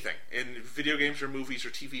in anything. In video games or movies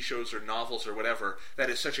or TV shows or novels or whatever.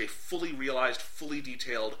 That is such a fully realized, fully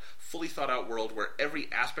detailed, fully thought out world where every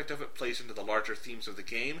aspect of it plays into the larger themes of the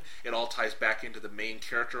game. It all ties back into the main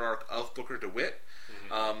character arc of Booker DeWitt.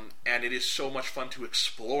 And it is so much fun to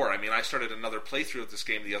explore. I mean, I started another playthrough of this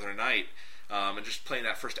game the other night, and just playing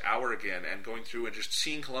that first hour again and going through and just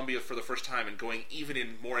seeing Columbia for the first time and going even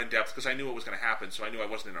more in depth, because I knew what was going to happen, so I knew I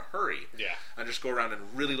wasn't in a hurry. And just go around and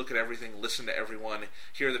really look at everything, listen to everyone,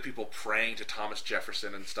 hear the people praying to Thomas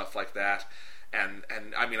Jefferson and stuff like that. And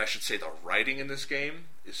I mean, I should say the writing in this game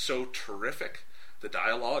is so terrific, the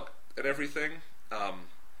dialogue and everything.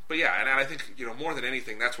 But yeah, and I think, more than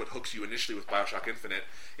anything, that's what hooks you initially with BioShock Infinite,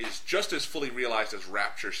 is just as fully realized as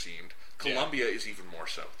Rapture seemed. Columbia is even more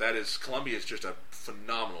so. Columbia is just a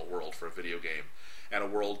phenomenal world for a video game, and a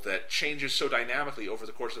world that changes so dynamically over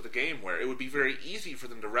the course of the game, where it would be very easy for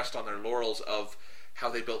them to rest on their laurels of how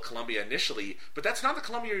they built Columbia initially, but that's not the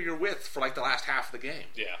Columbia you're with for like the last half of the game.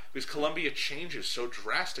 Because Columbia changes so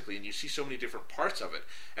drastically, and you see so many different parts of it,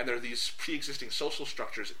 and there are these pre-existing social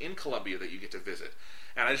structures in Columbia that you get to visit.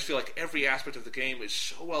 And I just feel like every aspect of the game is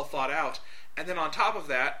so well thought out, and then on top of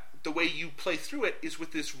that, the way you play through it is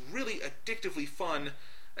with this really addictively fun,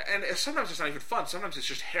 and sometimes it's not even fun, sometimes it's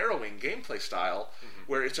just harrowing gameplay style,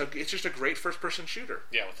 where it's just a great first-person shooter.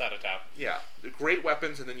 Without a doubt. Great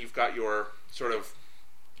weapons, and then you've got your sort of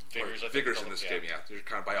vigors in this game, They're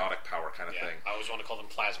kind of biotic power kind of thing. I always want to call them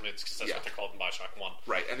plasmids, because that's what they're called in BioShock 1.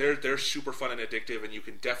 Right, and they're super fun and addictive, and you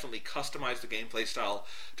can definitely customize the gameplay style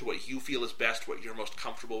to what you feel is best, what you're most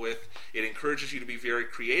comfortable with. It encourages you to be very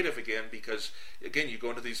creative again, because, again, you go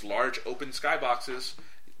into these large open skyboxes,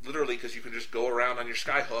 literally, because you can just go around on your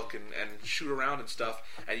skyhook and shoot around and stuff,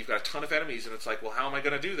 and you've got a ton of enemies, and it's like, well, how am I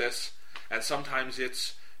going to do this? And sometimes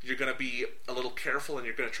you're going to be a little careful and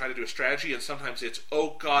you're going to try to do a strategy, and sometimes it's,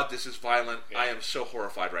 oh god, this is violent, I am so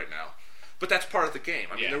horrified right now. But that's part of the game.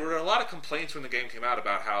 I mean, Yeah. there were a lot of complaints when the game came out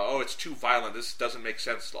about how, oh, it's too violent, this doesn't make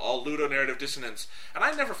sense, all ludonarrative dissonance. And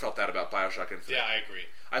I never felt that about Bioshock Infinite. Yeah, I agree.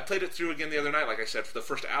 I played it through again the other night, like I said, for the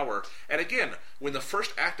first hour. And again, when the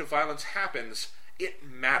first act of violence happens, it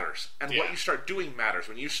matters. And what Yeah. you start doing matters.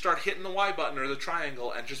 When you start hitting the Y button or the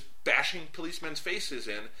triangle and just bashing policemen's faces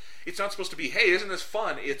in, it's not supposed to be, hey, isn't this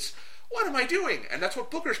fun? It's, what am I doing? And that's what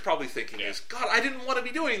Booker's probably thinking is, God, I didn't want to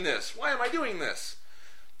be doing this. Why am I doing this?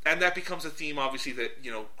 And that becomes a theme, obviously, that,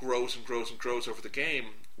 you know, grows and grows and grows over the game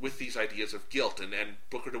with these ideas of guilt and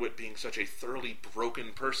Booker DeWitt being such a thoroughly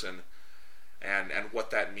broken person and what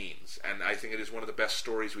that means. And I think it is one of the best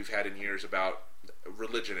stories we've had in years about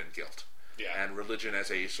religion and guilt. Yeah. And religion as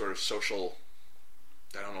a sort of social,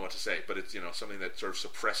 I don't know what to say, but it's, you know, something that sort of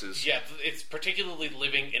suppresses. Yeah, it's particularly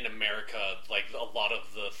living in America, like a lot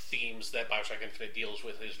of the themes that Bioshock Infinite deals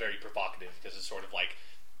with is very provocative because it's sort of like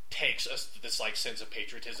takes us this like sense of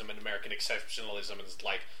patriotism and American exceptionalism and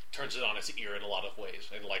like turns it on its ear in a lot of ways,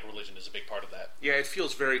 and like religion is a big part of that. Yeah, it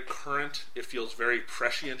feels very current. It feels very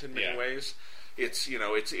prescient in many ways. It's, you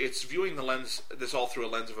know, it's viewing this all through a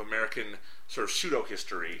lens of American sort of pseudo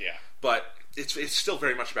history. Yeah, but it's still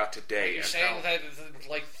very much about today. You're saying that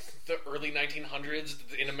like the early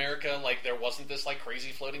 1900s in America, like there wasn't this like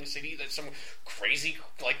crazy floating city that some crazy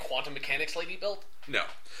like quantum mechanics lady built. No,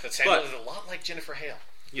 that sounded a lot like Jennifer Hale.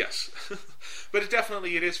 Yes, but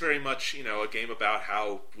it is very much, you know, a game about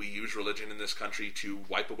how we use religion in this country to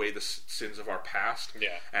wipe away the sins of our past,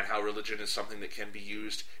 and how religion is something that can be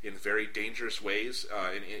used in very dangerous ways.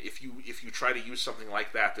 And if you try to use something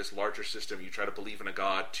like that, this larger system, you try to believe in a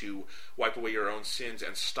God to wipe away your own sins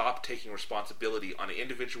and stop taking responsibility on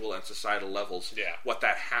individual and societal levels. What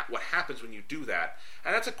happens when you do that?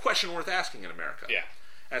 And that's a question worth asking in America. Yeah.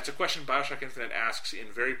 And it's a question Bioshock Infinite asks in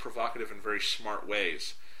very provocative and very smart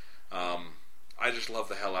ways. I just love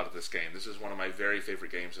the hell out of this game. This is one of my very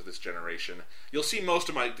favorite games of this generation. You'll see most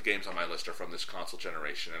of the games on my list are from this console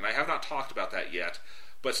generation, and I have not talked about that yet,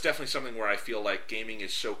 but it's definitely something where I feel like gaming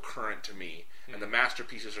is so current to me, and the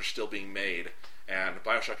masterpieces are still being made, and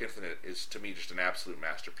Bioshock Infinite is, to me, just an absolute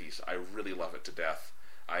masterpiece. I really love it to death.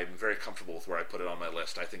 I'm very comfortable with where I put it on my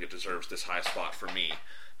list. I think it deserves this high spot for me,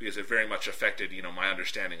 because it very much affected, you know, my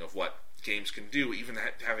understanding of what games can do, even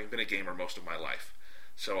having been a gamer most of my life.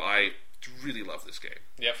 So I really love this game.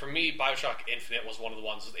 Yeah, for me, Bioshock Infinite was one of the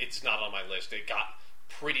ones, it's not on my list. It got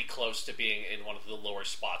pretty close to being in one of the lower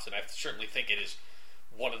spots, and I certainly think it is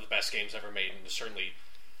one of the best games ever made, and it's certainly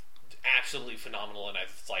absolutely phenomenal, and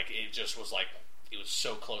it just was like, it was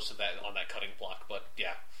so close to that, on that cutting block. But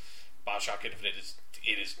yeah, Bioshock Infinite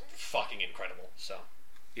is fucking incredible, so.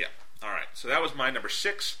 Yeah, alright, so that was my number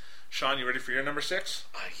 6. Sean, you ready for your number 6?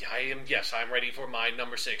 I am. Yes, I'm ready for my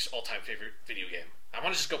number 6 all-time favorite video game. I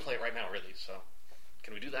want to just go play it right now, really. So,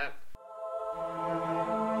 can we do that?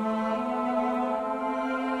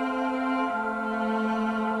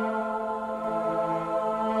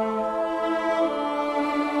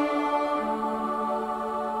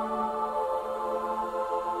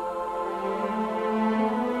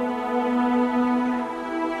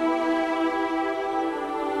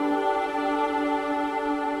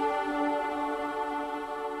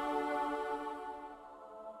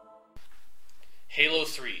 Halo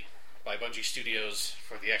 3 by Bungie Studios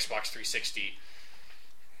for the Xbox 360.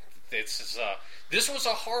 This was a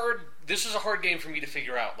hard game for me to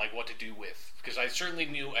figure out like what to do with, because I certainly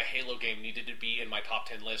knew a Halo game needed to be in my top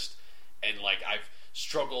 10 list, and like I've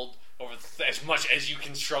struggled over as much as you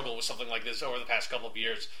can struggle with something like this over the past couple of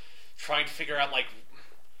years, trying to figure out like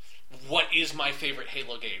what is my favorite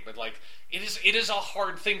Halo game. But like it is a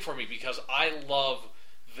hard thing for me because I love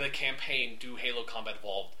the campaign to Halo Combat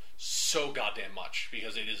Evolved so goddamn much,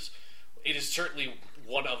 because it is certainly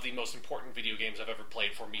one of the most important video games I've ever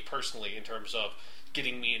played for me personally, in terms of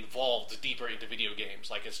getting me involved deeper into video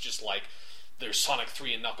games. Like, it's just like there's Sonic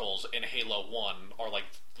 3 and Knuckles and Halo 1 are like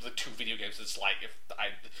the two video games that's like,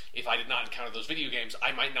 if I did not encounter those video games,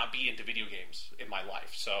 I might not be into video games in my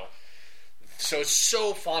life. So it's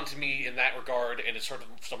so fond to me in that regard, and it's sort of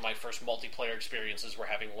some of my first multiplayer experiences were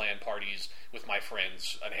having LAN parties with my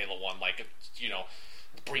friends on Halo 1, like, you know,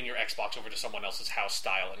 bring your Xbox over to someone else's house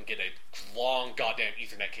style and get a long goddamn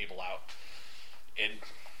Ethernet cable out. And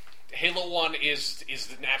Halo 1 is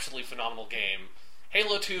an absolutely phenomenal game.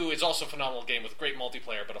 Halo 2 is also a phenomenal game with great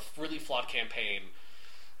multiplayer, but a really flawed campaign.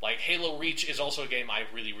 Like, Halo Reach is also a game I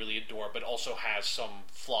really, really adore, but also has some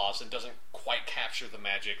flaws and doesn't quite capture the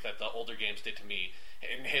magic that the older games did to me.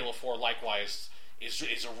 And Halo 4, likewise, is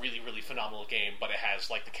a really, really phenomenal game, but it has,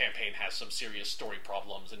 like, the campaign has some serious story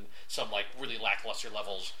problems and some, like, really lackluster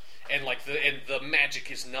levels. And, like, the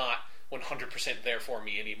magic is not 100% there for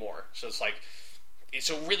me anymore. So it's like,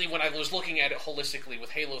 so really when I was looking at it holistically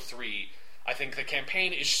with Halo 3, I think the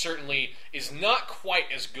campaign is not quite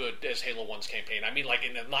as good as Halo 1's campaign. I mean, like,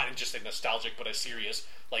 not in just a nostalgic, but a serious,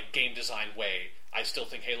 like, game design way. I still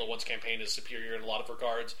think Halo 1's campaign is superior in a lot of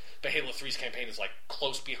regards, but Halo 3's campaign is, like,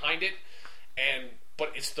 close behind it.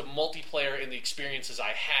 But it's the multiplayer and the experiences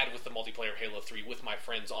I had with the multiplayer Halo 3 with my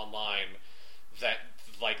friends online that,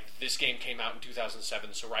 like, this game came out in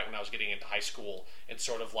 2007, so right when I was getting into high school, and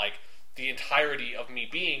sort of, like, the entirety of me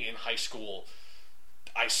being in high school,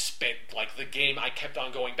 I spent, like, the game I kept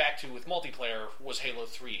on going back to with multiplayer was Halo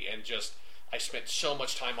 3, and just, I spent so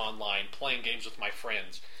much time online playing games with my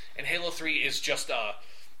friends. And Halo 3 is just,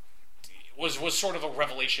 was sort of a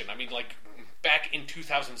revelation. I mean, like, back in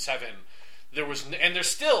 2007, there was, and there's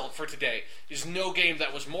still, for today, there's no game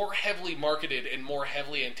that was more heavily marketed and more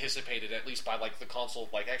heavily anticipated, at least by, like, the console,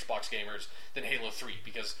 like, Xbox gamers, than Halo 3,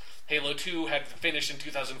 because Halo 2 had finished in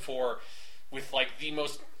 2004 with, like, the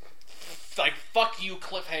most, like, fuck you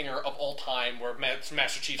cliffhanger of all time, where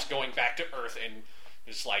Master Chief's going back to Earth, and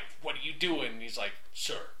it's like, what are you doing? And he's like,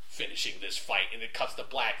 sir, finishing this fight, and it cuts to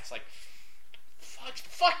black. It's like,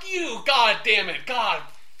 fuck you, god damn it, god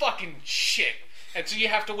fucking shit. And so you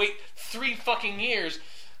have to wait 3 fucking years.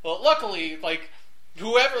 Well, luckily, like,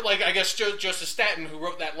 whoever, like, I guess Joseph Staten, who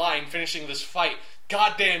wrote that line, finishing this fight,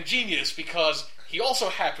 goddamn genius, because he also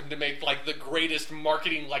happened to make, like, the greatest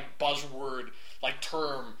marketing, like, buzzword, like,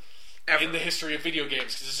 term ever in the history of video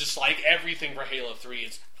games, because it's just, like, everything for Halo 3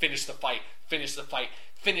 is finish the fight, finish the fight,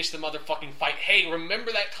 finish the motherfucking fight. Hey,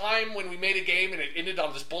 remember that time when we made a game and it ended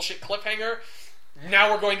on this bullshit cliffhanger?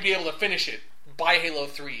 Now we're going to be able to finish it by Halo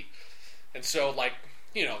 3. And so, like,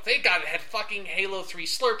 you know, had fucking Halo 3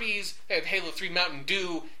 Slurpees, they had Halo 3 Mountain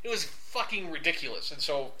Dew. It was fucking ridiculous. And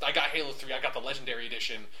so I got Halo 3, I got the Legendary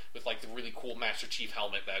Edition with, like, the really cool Master Chief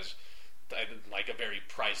helmet that's, like, a very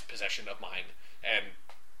prized possession of mine. And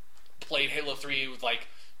played Halo 3 with, like,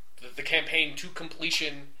 the campaign to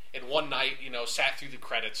completion in one night, you know, sat through the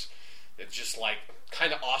credits. It's just, like,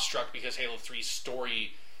 kind of awestruck because Halo 3's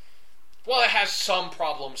story, well, it has some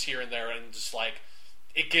problems here and there, and just, like,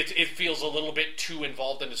 it feels a little bit too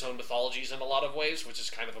involved in its own mythologies in a lot of ways, which is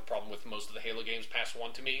kind of a problem with most of the Halo games past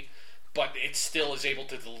one to me. But it still is able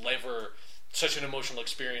to deliver such an emotional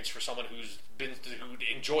experience for someone who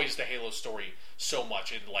enjoys the Halo story so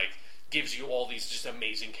much. It, like, gives you all these just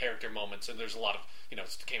amazing character moments, and there's a lot of, you know,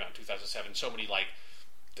 it came out in 2007, so many, like,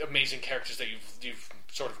 amazing characters that you've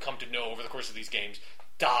sort of come to know over the course of these games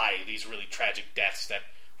die these really tragic deaths that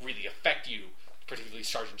really affect you, particularly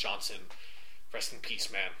Sergeant Johnson. Rest in peace,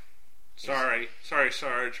 man. Sorry,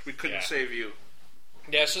 Sarge. We couldn't save you.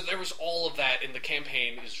 Yeah, so there was all of that, and the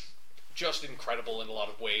campaign is just incredible in a lot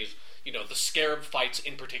of ways. You know, the Scarab fights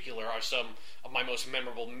in particular are some of my most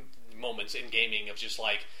memorable moments in gaming, of just,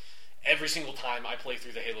 like, every single time I play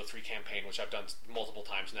through the Halo 3 campaign, which I've done multiple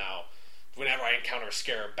times now, whenever I encounter a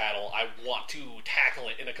Scarab battle, I want to tackle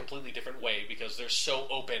it in a completely different way, because they're so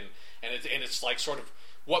open, and it's like, sort of,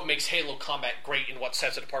 what makes Halo combat great and what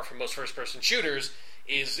sets it apart from most first-person shooters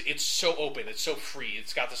is it's so open, it's so free.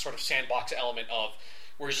 It's got this sort of sandbox element of,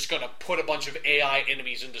 we're just going to put a bunch of AI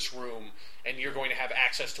enemies in this room, and you're going to have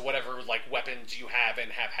access to whatever, like, weapons you have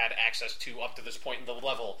and have had access to up to this point in the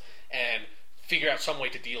level, and figure out some way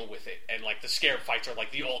to deal with it. And, like, the Scarab fights are,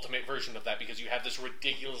 like, the ultimate version of that, because you have this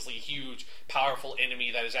ridiculously huge, powerful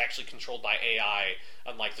enemy that is actually controlled by AI,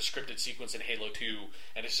 unlike the scripted sequence in Halo 2,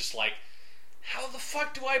 and it's just like, how the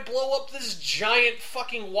fuck do I blow up this giant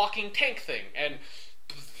fucking walking tank thing? And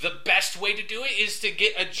the best way to do it is to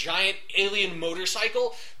get a giant alien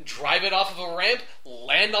motorcycle, drive it off of a ramp,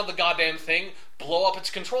 land on the goddamn thing, blow up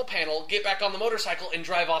its control panel, get back on the motorcycle, and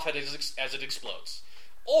drive off it as it explodes.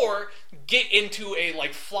 Or get into a,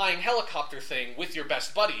 like, flying helicopter thing with your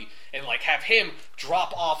best buddy and, like, have him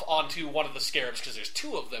drop off onto one of the Scarabs, because there's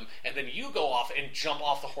 2 of them, and then you go off and jump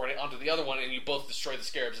off the Hornet onto the other one, and you both destroy the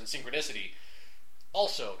Scarabs in synchronicity.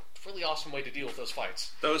 Also, really awesome way to deal with those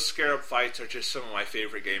fights. Those Scarab fights are just some of my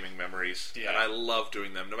favorite gaming memories, and I love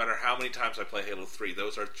doing them. No matter how many times I play Halo 3,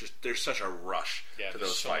 those are just, there's such a rush to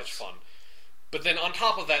those so fights. Much fun. But then on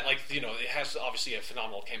top of that, like, you know, it has obviously a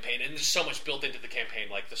phenomenal campaign, and there's so much built into the campaign,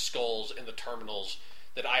 like the skulls and the terminals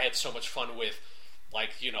that I had so much fun with.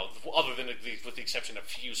 Like, you know, other than with the exception of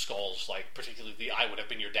few skulls, like, particularly the I Would Have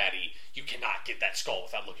Been Your Daddy, you cannot get that skull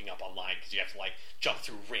without looking up online, because you have to, like, jump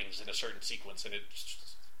through rings in a certain sequence, and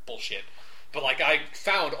it's bullshit. But, like, I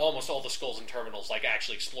found almost all the skulls and terminals, like,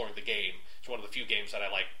 actually exploring the game. It's one of the few games that I,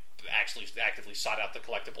 like, actually actively sought out the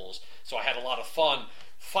collectibles. So I had a lot of fun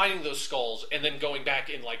finding those skulls, and then going back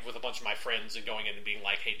in, like, with a bunch of my friends and going in and being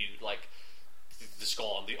like, hey, dude, like, the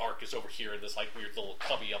skull and the arc is over here in this like weird little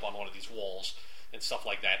cubby up on one of these walls and stuff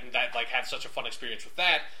like that. And that like had such a fun experience with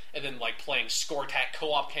that. And then like playing ScoreTac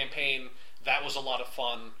co-op campaign, that was a lot of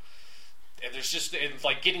fun. And there's just, and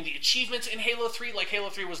like getting the achievements in Halo 3, like Halo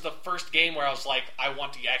 3 was the first game where I was like, I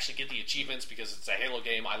want to actually get the achievements because it's a Halo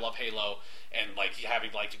game, I love Halo, and like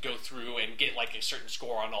having like to go through and get like a certain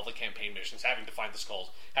score on all the campaign missions, having to find the skulls,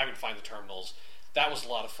 having to find the terminals, that was a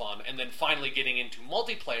lot of fun. And then finally getting into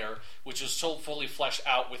multiplayer, which was so fully fleshed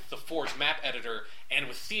out with the Forge map editor and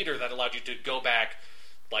with theater that allowed you to go back,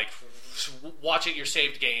 like watch at your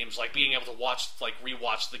saved games, like being able to watch, like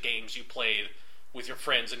rewatch the games you played with your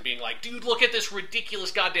friends and being like, dude, look at this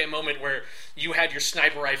ridiculous goddamn moment where you had your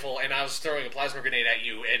sniper rifle and I was throwing a plasma grenade at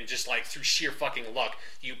you and just like through sheer fucking luck,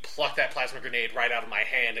 you plucked that plasma grenade right out of my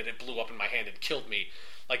hand and it blew up in my hand and killed me.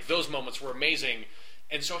 Like those moments were amazing.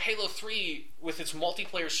 And so Halo 3 with its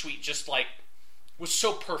multiplayer suite just like was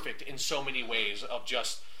so perfect in so many ways of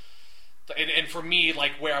just, and for me,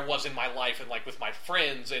 like where I was in my life and like with my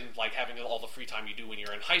friends and like having all the free time you do when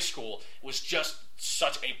you're in high school, it was just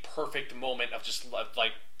such a perfect moment of just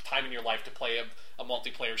like time in your life to play a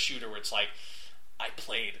multiplayer shooter where it's like, I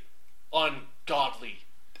played ungodly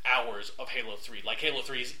hours of Halo 3. Like Halo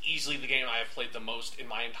 3 is easily the game I have played the most in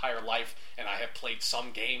my entire life, and I have played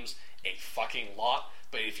some games a fucking lot,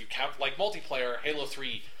 but if you count like multiplayer, Halo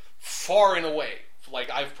 3 far and away, like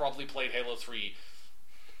I've probably played Halo 3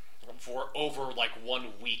 for over like 1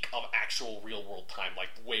 week of actual real world time, like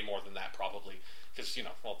way more than that probably, because you know,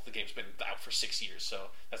 well, the game's been out for 6 years, so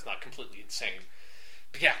that's not completely insane.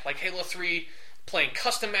 But yeah, like Halo 3, playing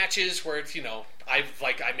custom matches where it's, you know, I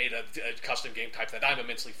made a custom game type that I'm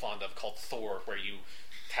immensely fond of called Thor, where you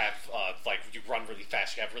have like you run really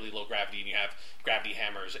fast, you have really low gravity, and you have gravity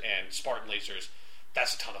hammers and Spartan lasers.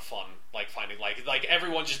 That's a ton of fun, like finding like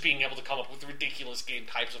everyone just being able to come up with ridiculous game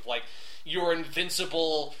types of like you're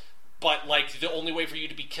invincible, but like the only way for you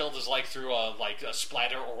to be killed is like through a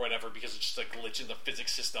splatter or whatever, because it's just a glitch in the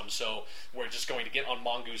physics system. So we're just going to get on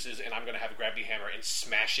mongooses, and I'm going to have a gravity hammer and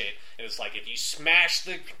smash it. And it's like if you smash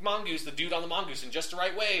the mongoose, the dude on the mongoose, in just the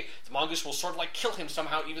right way, the mongoose will sort of like kill him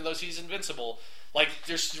somehow, even though he's invincible. Like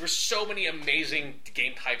there's so many amazing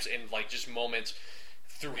game types and like just moments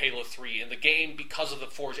through Halo 3, and the game, because of the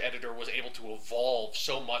Forge editor, was able to evolve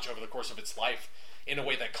so much over the course of its life in a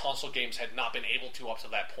way that console games had not been able to up to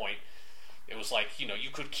that point. It was like, you know,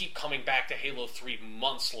 you could keep coming back to Halo 3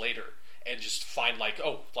 months later and just find like,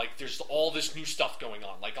 oh, like there's all this new stuff going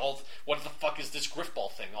on. Like, what the fuck is this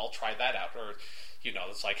Griffball thing? I'll try that out. Or, you know,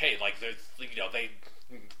 it's like, hey, like, you know, they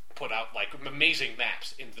put out like amazing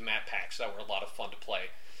maps into the map packs that were a lot of fun to play.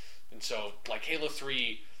 And so, like, Halo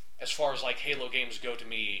 3, as far as like Halo games go to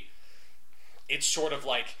me, it's sort of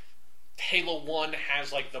like Halo 1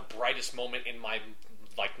 has like the brightest moment in my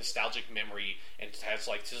like nostalgic memory, and has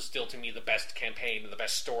like still to me the best campaign and the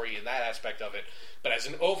best story in that aspect of it. But as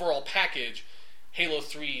an overall package, Halo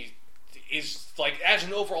 3 is like, as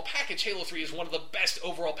an overall package, Halo 3 is one of the best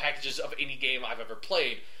overall packages of any game I've ever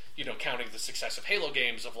played, you know, counting the success of Halo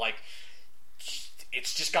games. Of like,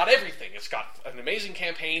 it's just got everything. It's got an amazing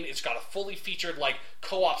campaign, it's got a fully featured like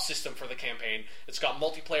co-op system for the campaign, it's got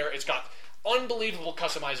multiplayer, it's got unbelievable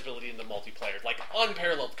customizability in the multiplayer, like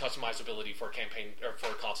unparalleled customizability for a campaign or for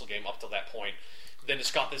a console game up to that point. Then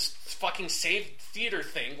it's got this fucking save theater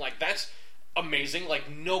thing, like that's amazing. Like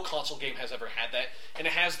no console game has ever had that, and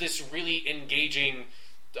it has this really engaging,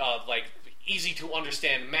 like easy to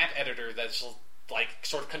understand map editor that's like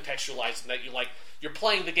sort of contextualized, and that you're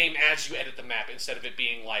playing the game as you edit the map, instead of it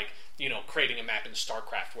being like, you know, creating a map in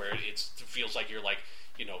StarCraft where it feels like you're like,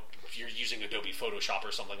 you know, you're using Adobe Photoshop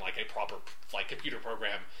or something like a proper like computer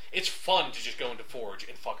program. It's fun to just go into Forge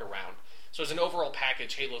and fuck around. So as an overall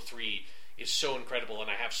package, Halo 3 is so incredible,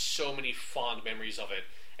 and I have so many fond memories of it.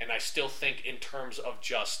 And I still think in terms of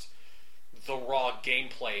just the raw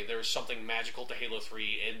gameplay, there's something magical to Halo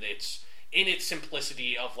 3, and it's in its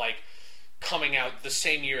simplicity of like coming out the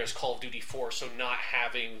same year as Call of Duty 4, so not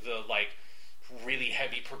having the like really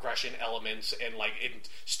heavy progression elements, and like it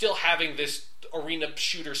still having this arena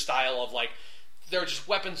shooter style of like there are just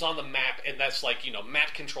weapons on the map, and that's like, you know,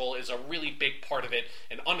 map control is a really big part of it,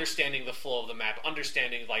 and understanding the flow of the map,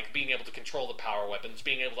 understanding like being able to control the power weapons,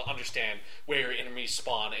 being able to understand where your enemies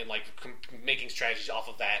spawn, and like making strategies off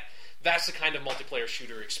of that. That's the kind of multiplayer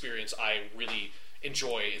shooter experience I really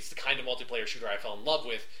enjoy. It's the kind of multiplayer shooter I fell in love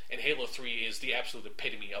with, and Halo 3 is the absolute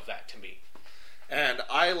epitome of that to me. And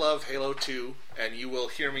I love Halo 2, and you will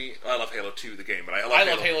hear me... I love Halo 2, the game, but I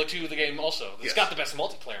love Halo 2, the game, also. It's got the best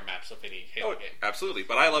multiplayer maps of any Halo game. Absolutely,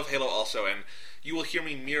 but I love Halo also, and you will hear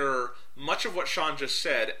me mirror much of what Sean just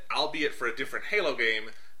said, albeit for a different Halo game,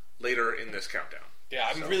 later in this countdown. Yeah,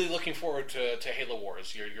 I'm really looking forward to Halo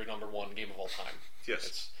Wars, your number one game of all time.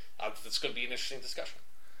 Yes. It's going to be an interesting discussion.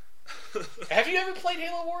 Have you ever played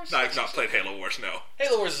Halo Wars? No, I've not played Halo Wars, no.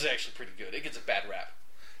 Halo Wars is actually pretty good. It gets a bad rap.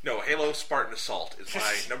 No, Halo Spartan Assault is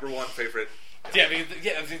my number one favorite. Yeah,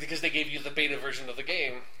 because they gave you the beta version of the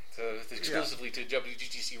game exclusively to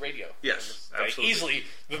WGTC Radio. Yes, absolutely. Easily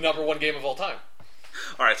the number one game of all time.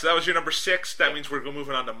 All right, so that was your number 6. That means we're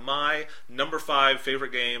moving on to my number 5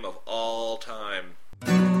 favorite game of all time.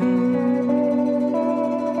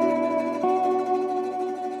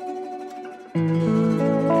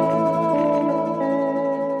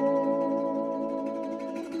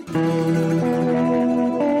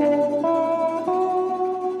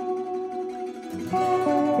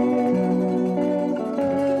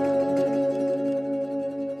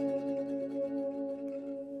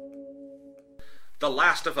 The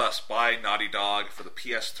Last of Us by Naughty Dog for the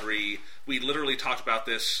PS3. We literally talked about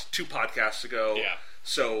this 2 podcasts ago. Yeah.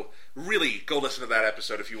 So really go listen to that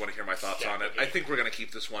episode if you want to hear my thoughts on it. Yeah. I think we're going to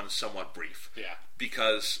keep this one somewhat brief. Yeah.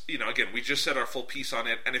 Because, again, we just said our full piece on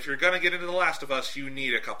it, and if you're going to get into The Last of Us, you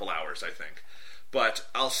need a couple hours, I think. But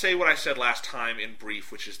I'll say what I said last time in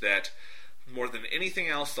brief, which is that more than anything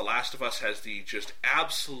else, The Last of Us has the just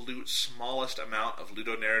absolute smallest amount of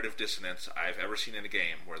ludonarrative dissonance I've ever seen in a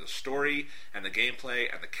game, where the story and the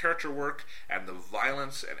gameplay and the character work and the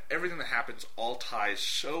violence and everything that happens all ties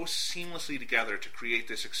so seamlessly together to create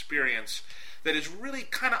this experience that is really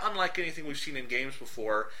kind of unlike anything we've seen in games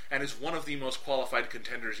before, and is one of the most qualified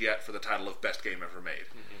contenders yet for the title of best game ever made.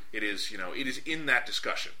 Mm-hmm. It is, it is in that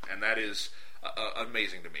discussion, and that is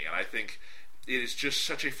amazing to me. And I think it is just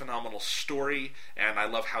such a phenomenal story, and I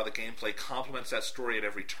love how the gameplay complements that story at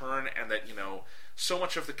every turn, and that, so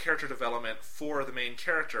much of the character development for the main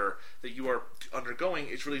character that you are undergoing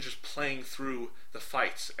is really just playing through the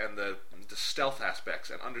fights and the stealth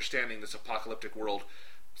aspects and understanding this apocalyptic world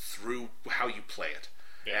through how you play it.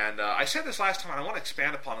 Yeah. And I said this last time, and I want to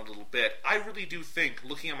expand upon it a little bit. I really do think,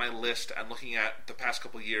 looking at my list and looking at the past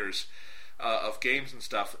couple of years of games and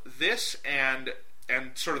stuff, this and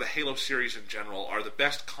sort of the Halo series in general are the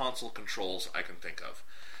best console controls I can think of.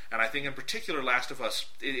 And I think in particular Last of Us,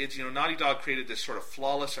 it's Naughty Dog created this sort of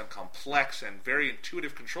flawless and complex and very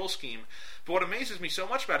intuitive control scheme. But what amazes me so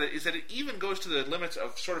much about it is that it even goes to the limits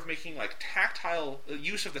of sort of making like tactile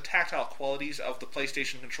use of the tactile qualities of the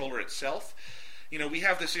PlayStation controller itself. We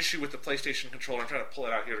have this issue with the PlayStation controller. I'm trying to pull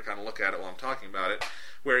it out here to kind of look at it while I'm talking about it,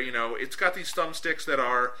 where it's got these thumbsticks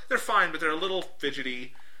they're fine, but they're a little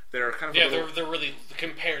fidgety. They're kind of they're really,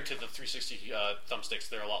 compared to the 360 thumbsticks,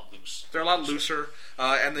 they're a lot loose. They're a lot looser,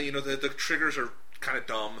 and the triggers are kind of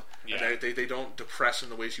dumb. Yeah. And they don't depress in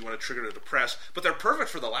the ways you want a trigger to depress, but they're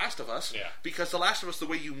perfect for The Last of Us. Yeah. Because The Last of Us, the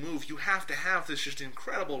way you move, you have to have this just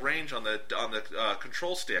incredible range on the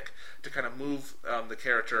control stick to kind of move the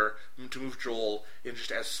character, to move Joel in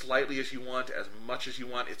just as slightly as you want, as much as you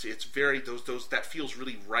want. It's very those that feels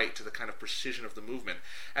really right to the kind of precision of the movement.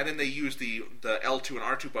 And then they use the L2 and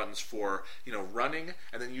R2 buttons for running,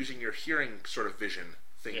 and then using your hearing sort of vision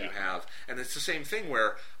thing you have. And it's the same thing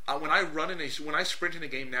where when I sprint in a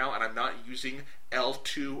game now and I'm not using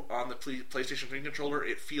L2 on the PlayStation 3 controller,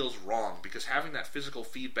 it feels wrong, because having that physical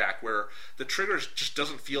feedback where the trigger just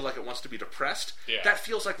doesn't feel like it wants to be depressed, that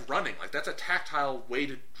feels like running. Like, that's a tactile way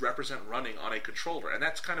to represent running on a controller, and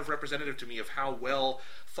that's kind of representative to me of how well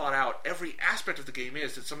thought out every aspect of the game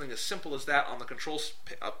is. That something as simple as that on the control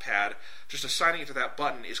pad, just assigning it to that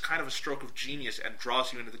button, is kind of a stroke of genius and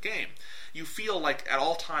draws you into the game. You feel like at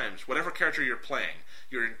all times, whatever character you're playing,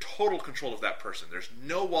 you're in total control of that person. There's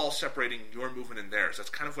no wall separating your movement and theirs. That's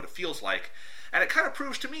kind of what it feels like. And it kind of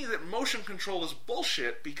proves to me that motion control is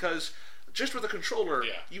bullshit, because just with a controller,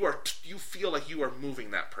 you feel like you are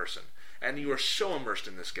moving that person, and you are so immersed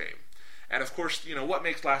in this game. And of course, what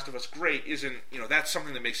makes Last of Us great isn't, that's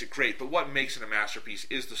something that makes it great, but what makes it a masterpiece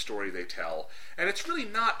is the story they tell. And it's really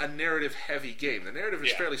not a narrative-heavy game. The narrative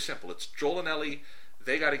is fairly simple. It's Joel and Ellie,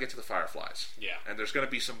 they got to get to the Fireflies. Yeah. And there's going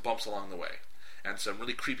to be some bumps along the way. And some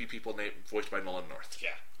really creepy people voiced by Nolan North.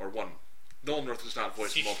 Yeah. Or one. Nolan North does not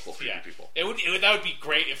voice multiple creepy people. That would be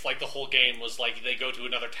great if, like, the whole game was, like, they go to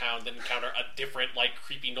another town, then encounter a different, like,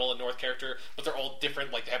 creepy Nolan North character, but they're all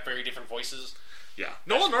different, like, they have very different voices. Yeah.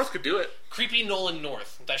 Nolan North could do it. Creepy Nolan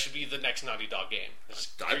North. That should be the next Naughty Dog game.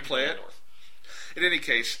 I'd play it. In any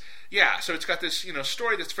case, so it's got this,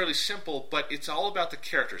 story that's fairly simple, but it's all about the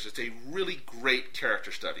characters. It's a really great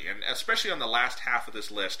character study, and especially on the last half of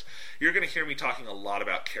this list, you're going to hear me talking a lot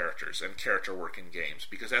about characters and character work in games,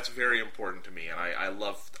 because that's very important to me, and I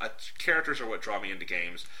love characters are what draw me into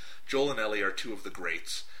games. Joel and Ellie are two of the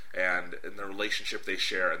greats, and the relationship they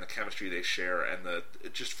share, and the chemistry they share, and the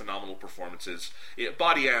just phenomenal performances,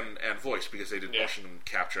 body and voice, because they did motion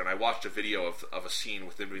capture. And I watched a video of a scene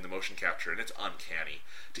with them doing the motion capture, and it's uncanny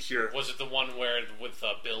to hear. Was it the one where with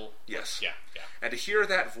Bill? Yes. Yeah. And to hear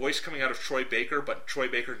that voice coming out of Troy Baker, but Troy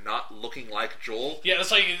Baker not looking like Joel. Yeah,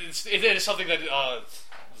 it's like it is something that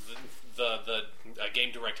the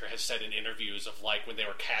game director has said in interviews of like when they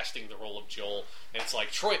were casting the role of Joel, and it's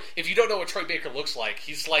like Troy. If you don't know what Troy Baker looks like,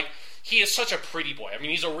 he is such a pretty boy. I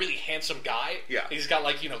mean, he's a really handsome guy. Yeah, he's got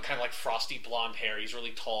like kind of like frosty blonde hair. He's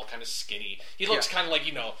really tall, kind of skinny. He looks kind of like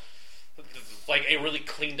like a really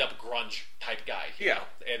cleaned up grunge type guy. You know?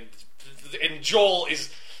 And Joel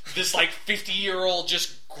is this like 50-year-old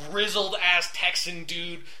just grizzled ass Texan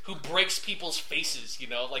dude who breaks people's faces,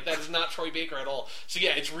 like that is not Troy Baker at all. So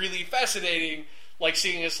yeah, it's really fascinating, like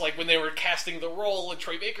seeing this, like when they were casting the role and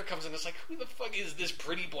Troy Baker comes in, it's like, who the fuck is this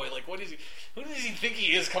pretty boy? Like, who does he think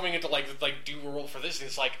he is coming into like do a role for this? And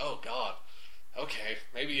it's like, oh god, okay,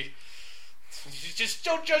 maybe just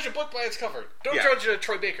don't judge a book by its cover. Don't judge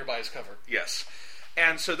Troy Baker by his cover. Yes.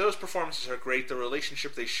 And so those performances are great. The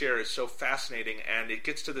relationship they share is so fascinating, and it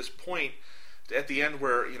gets to this point at the end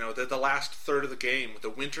where, the last third of the game, the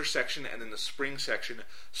winter section and then the spring section,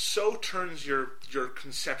 so turns your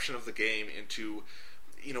conception of the game into,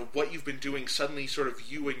 what you've been doing. Suddenly sort of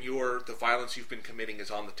you and the violence you've been committing is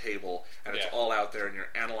on the table, and it's all out there, and you're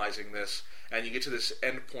analyzing this, and you get to this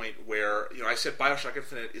end point where, I said BioShock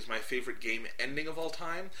Infinite is my favorite game ending of all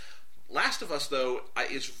time. Last of Us, though,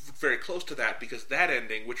 is very close to that, because that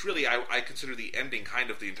ending, which really I consider the ending kind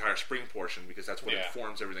of the entire spring portion, because that's what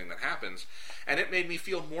informs everything that happens, and it made me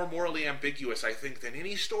feel more morally ambiguous, I think, than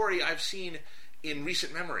any story I've seen in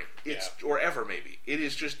recent memory. Or ever, maybe. It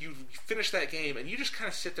is just, you finish that game, and you just kind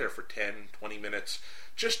of sit there for 10, 20 minutes,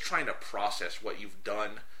 just trying to process what you've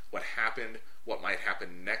done, what happened, what might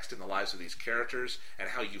happen next in the lives of these characters, and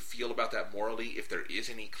how you feel about that morally, if there is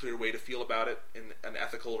any clear way to feel about it in an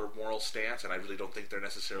ethical or moral stance, and I really don't think there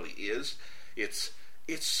necessarily is. It's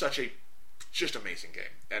such a just amazing game,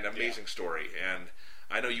 and amazing story, and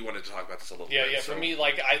I know you wanted to talk about this a little bit. Yeah, for me,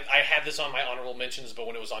 like, I had this on my honorable mentions, but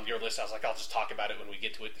when it was on your list, I was like, I'll just talk about it when we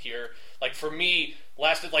get to it here. Like, for me,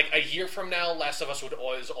 a year from now, Last of Us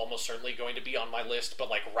is almost certainly going to be on my list,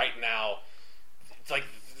 but, like, right now, it's like,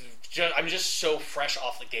 I'm just so fresh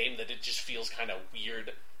off the game that it just feels kind of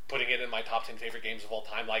weird putting it in my top 10 favorite games of all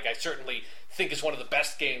time. Like, I certainly think it's one of the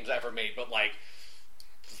best games ever made, but like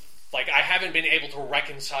I haven't been able to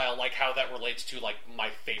reconcile like how that relates to like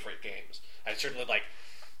my favorite games. I certainly like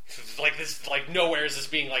this, like nowhere is this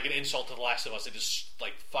being like an insult to The Last of Us. It is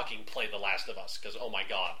like fucking play The Last of Us, because oh my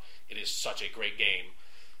god, it is such a great game.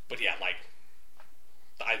 But yeah, like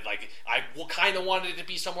I kind of wanted it to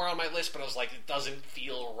be somewhere on my list, but I was like, it doesn't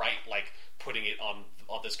feel right, like putting it on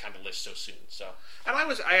this kind of list so soon. So, and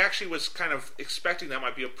I actually was kind of expecting that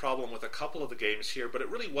might be a problem with a couple of the games here, but it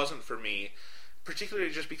really wasn't for me.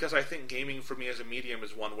 Particularly just because I think gaming for me as a medium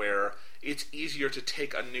is one where it's easier to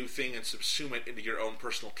take a new thing and subsume it into your own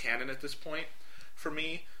personal canon at this point. For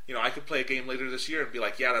me, I could play a game later this year and be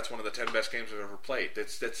like, yeah, that's one of the 10 best games I've ever played.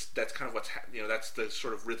 That's kind of what's that's the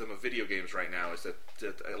sort of rhythm of video games right now. Is that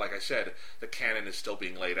like I said, the canon is still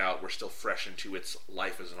being laid out. We're still fresh into its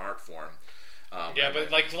life as an art form. But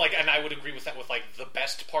and I would agree with that with like the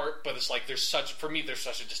best part, but it's like there's such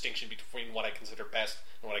a distinction between what I consider best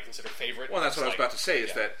and what I consider favorite. Well, that's what I was about to say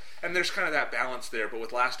is that, and there's kind of that balance there. But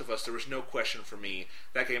with Last of Us, there was no question for me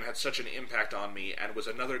that game had such an impact on me, and was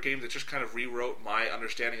another game that just kind of rewrote my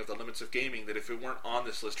understanding of the limits of gaming. That if it weren't on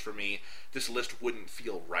this list for me, this list wouldn't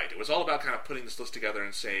feel right. It was all about kind of putting this list together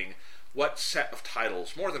and saying, what set of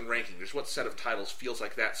titles, more than ranking, just what set of titles feels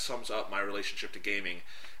like that sums up my relationship to gaming,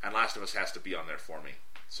 and Last of Us has to be on there for me.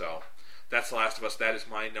 So, that's The Last of Us. That is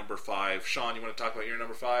my number 5. Sean, you want to talk about your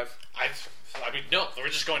number 5? I mean, no. We're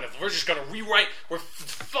just going to rewrite.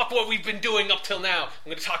 Fuck what we've been doing up till now. I'm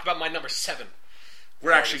going to talk about my number 7.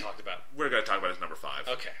 We're going to talk about his number 5.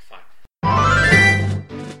 Okay, fine.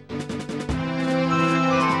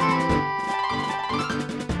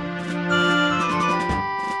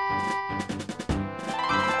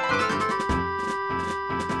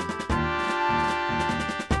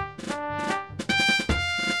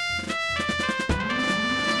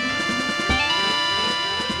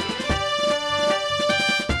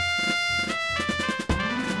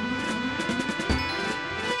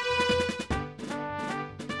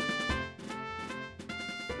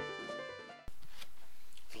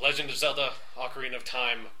 Legend of Zelda: Ocarina of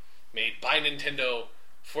Time, made by Nintendo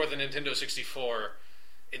for the Nintendo 64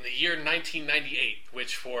 in the year 1998,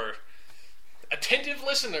 which for attentive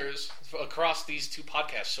listeners, across these two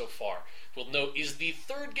podcasts so far will note is the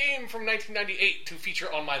third game from 1998 to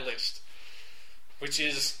feature on my list, which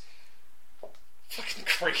is fucking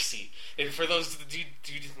crazy. And for those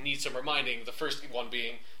who need some reminding, the first one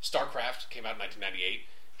being StarCraft, came out in 1998.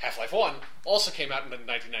 Half-Life 1 also came out in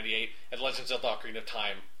 1998, and Legend of Zelda Ocarina of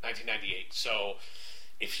Time, 1998. So,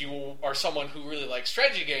 if you are someone who really likes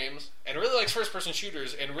strategy games, and really likes first-person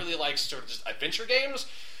shooters, and really likes sort of just adventure games,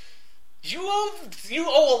 you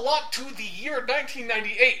owe a lot to the year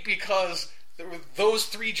 1998, because those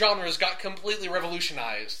three genres got completely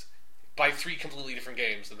revolutionized by three completely different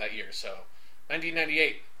games in that year. So,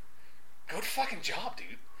 1998, good fucking job,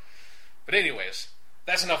 dude. But anyways,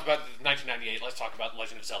 that's enough about 1998. Let's talk about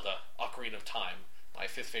Legend of Zelda Ocarina of Time, my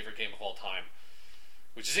fifth favorite game of all time.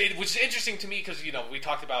 Which is interesting to me because, you know, we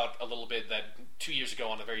talked about a little bit that 2 years ago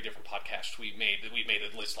on a very different podcast we made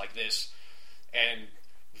a list like this, and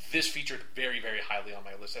this featured very, very highly on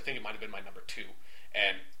my list. I think it might have been my number 2,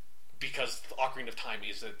 and because Ocarina of Time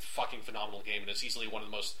is a fucking phenomenal game, and it's easily one of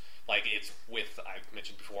the most, like, it's with, I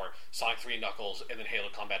mentioned before, Sonic 3 and Knuckles, and then Halo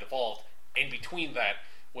Combat Evolved. In between that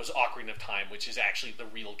was Ocarina of Time, which is actually the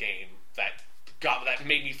real game that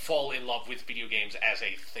made me fall in love with video games as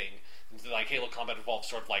a thing. Like, Halo Combat Evolved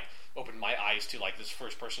sort of, like, opened my eyes to, like, this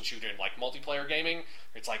first-person shooter and, like, multiplayer gaming.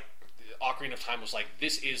 It's like, Ocarina of Time was like,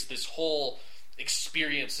 this is this whole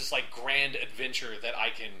experience, this, like, grand adventure that I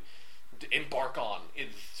can embark on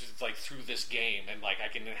through this game, and, like, I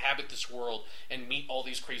can inhabit this world and meet all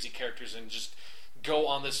these crazy characters and just go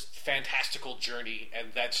on this fantastical journey,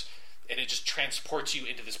 and it just transports you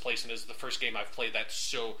into this place, and it's the first game I've played that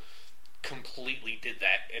so completely did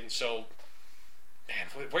that. And so,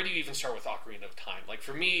 man, where do you even start with Ocarina of Time? Like,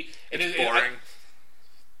 for me, it's boring.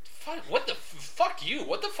 What the fuck you?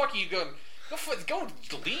 What the fuck are you going? Go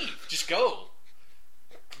leave. Just go.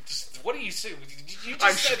 What do you say?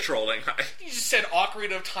 I'm just trolling. You just said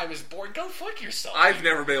Ocarina of Time is boring. Go fuck yourself. I've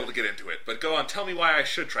never been able to get into it, but go on. Tell me why I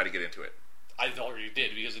should try to get into it. I already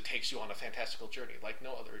did, because it takes you on a fantastical journey like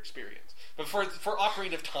no other experience. But for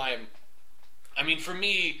Ocarina of Time, I mean, for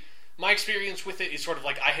me, my experience with it is sort of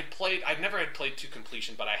like I never had played to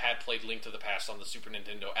completion, but I had played Link to the Past on the Super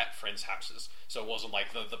Nintendo at friends' houses. So it wasn't like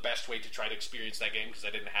the best way to try to experience that game because I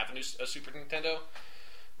didn't have a Super Nintendo.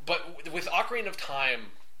 But with Ocarina of Time,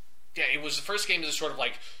 yeah, it was the first game that sort of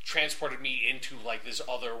like transported me into like this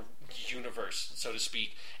other universe, so to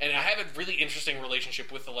speak. And I have a really interesting relationship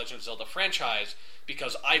with the Legend of Zelda franchise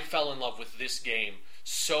because I fell in love with this game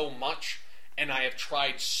so much, and I have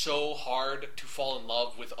tried so hard to fall in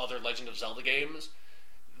love with other Legend of Zelda games,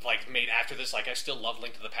 like, made after this. Like, I still love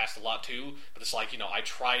Link to the Past a lot too, but it's like, you know, I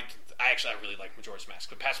really like Majora's Mask,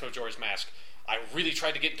 but past Majora's Mask, I really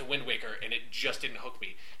tried to get into Wind Waker, and it just didn't hook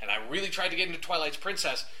me. And I really tried to get into Twilight's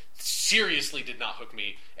Princess, seriously did not hook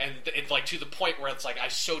me. And it's like to the point where it's like I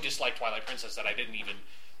so disliked Twilight Princess that I didn't even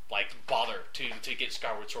like bother to get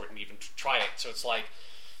Skyward Sword and even try it. So it's like,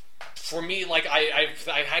 for me, like I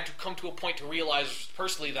had to come to a point to realize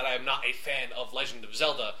personally that I am not a fan of Legend of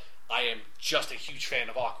Zelda. I am just a huge fan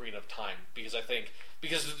of Ocarina of Time because I think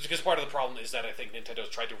because part of the problem is that I think Nintendo's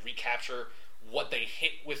tried to recapture what they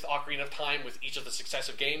hit with Ocarina of Time with each of the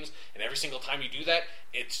successive games, and every single time you do that,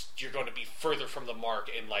 you're going to be further from the mark,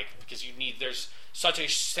 and like because there's such a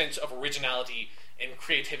sense of originality and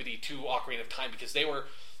creativity to Ocarina of Time because they were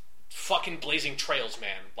fucking blazing trails,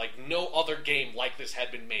 man. Like no other game like this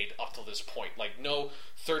had been made up till this point. Like no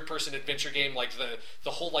third-person adventure game, like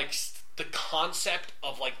the whole like the concept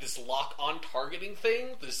of like this lock-on targeting thing,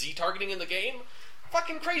 the Z targeting in the game,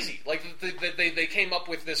 fucking crazy. Like they came up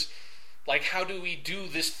with this. Like, how do we do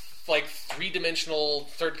this, like, three-dimensional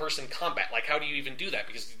third-person combat? Like, how do you even do that?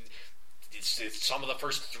 Because it's some of the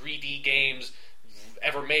first 3D games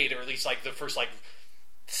ever made, or at least, like, the first, like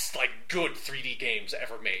good 3D games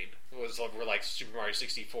ever made were, like, Super Mario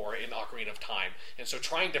 64 and Ocarina of Time. And so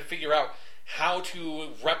trying to figure out how to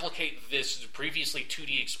replicate this previously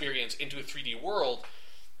 2D experience into a 3D world,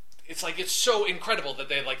 it's, like, it's so incredible that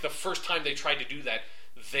they, like, the first time they tried to do that,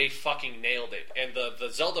 they fucking nailed it. And the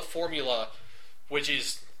Zelda formula, which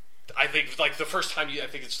is, I think, like, the first time I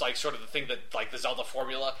think it's, like, sort of the thing that, like, the Zelda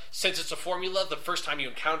formula, since it's a formula, the first time you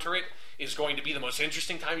encounter it is going to be the most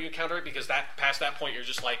interesting time you encounter it, because past that point, you're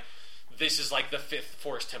just like, this is, like, the 5th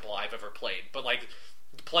Forest Temple I've ever played. But, like,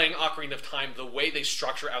 playing Ocarina of Time, the way they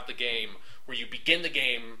structure out the game, where you begin the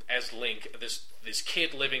game as Link, this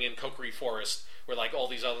kid living in Kokiri Forest, where, like, all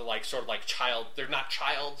these other, like, sort of, like, they're not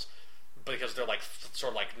childs, because they're like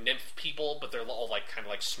sort of like nymph people, but they're all like kind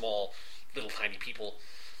of like small, little tiny people,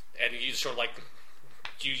 and you sort of like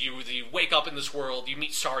you wake up in this world, you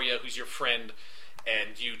meet Saria, who's your friend,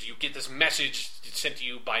 and you get this message sent to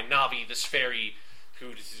you by Navi, this fairy,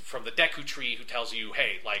 who from the Deku Tree, who tells you,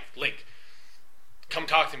 hey, like, Link, come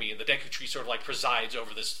talk to me. And the Deku Tree sort of like presides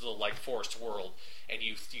over this little like forest world, and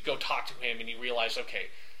you go talk to him, and you realize, okay,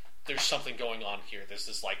 there's something going on here. There's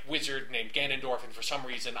this like wizard named Ganondorf, and for some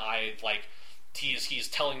reason he's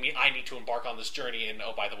telling me I need to embark on this journey, and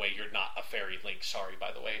oh, by the way, you're not a fairy, Link. Sorry,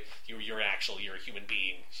 by the way, you're a human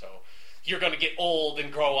being. So you're going to get old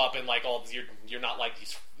and grow up, and like you're not like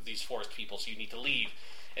these forest people, so you need to leave.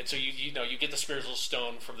 And so you get the spiritual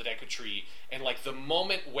stone from the Deku Tree, and like the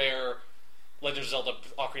moment where Legend of Zelda: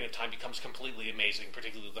 Ocarina of Time becomes completely amazing,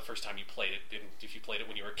 particularly the first time you played it, and if you played it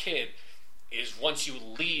when you were a kid, is once you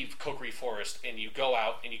leave Kokiri Forest and you go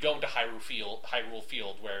out and you go into Hyrule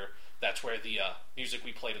Field, where that's where the music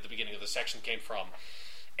we played at the beginning of the section came from,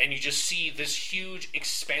 and you just see this huge,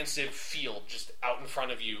 expansive field just out in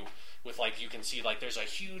front of you with, like, you can see, like, there's a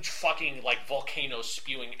huge fucking, like, volcano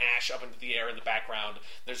spewing ash up into the air in the background.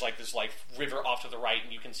 There's, like, this, like, river off to the right,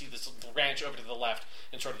 and you can see this ranch over to the left,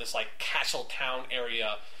 and sort of this, like, castle town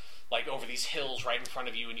area, like, over these hills right in front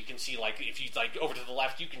of you, and you can see, like, if you, like, over to the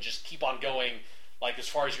left, you can just keep on going, like, as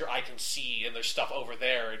far as your eye can see, and there's stuff over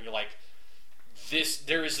there, and you're like,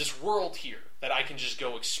 there is this world here that I can just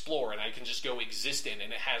go explore, and I can just go exist in,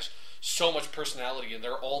 and it has so much personality, and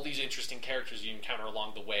there are all these interesting characters you encounter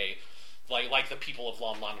along the way, like the people of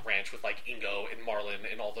Lon Lon Ranch with, like, Ingo and Marlin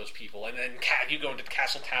and all those people, and then you go into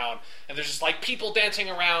Castle Town, and there's just, like, people dancing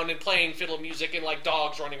around and playing fiddle music, and, like,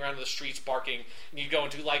 dogs running around the streets barking, and you go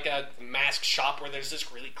into, like, a mask shop where there's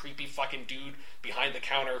this really creepy fucking dude behind the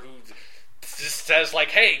counter who just says, like,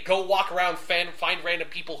 hey, go walk around, find random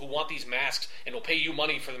people who want these masks, and we'll pay you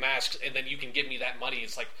money for the masks, and then you can give me that money.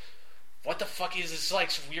 It's like, what the fuck is this? Like,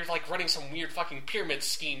 we're, like, running some weird fucking pyramid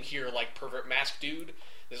scheme here, like, pervert mask dude.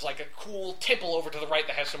 There's, like, a cool temple over to the right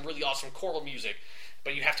that has some really awesome choral music,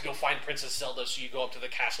 but you have to go find Princess Zelda, so you go up to the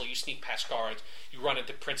castle, you sneak past guards, you run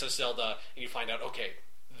into Princess Zelda, and you find out, okay,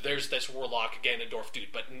 there's this warlock Ganondorf dude,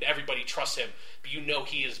 but everybody trusts him, but you know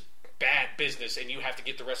he is bad business, and you have to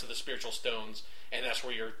get the rest of the spiritual stones, and that's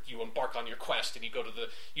where you embark on your quest, and you go to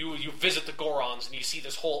you visit the Gorons, and you see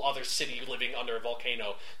this whole other city living under a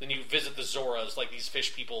volcano. Then you visit the Zoras, like these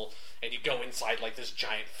fish people, and you go inside like this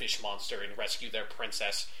giant fish monster and rescue their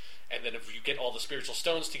princess. And then if you get all the spiritual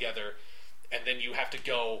stones together, and then you have to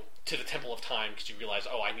go to the Temple of Time because you realize,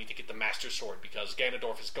 oh, I need to get the Master Sword because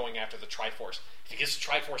Ganondorf is going after the Triforce. If he gets the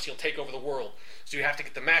Triforce, he'll take over the world. So you have to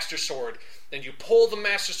get the Master Sword. Then you pull the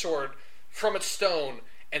Master Sword from its stone,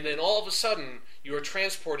 and then all of a sudden you are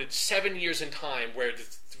transported 7 years in time,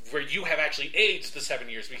 where you have actually aged the 7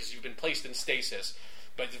 years because you've been placed in stasis.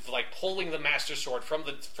 But like pulling the Master Sword from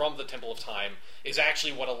the Temple of Time is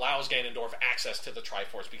actually what allows Ganondorf access to the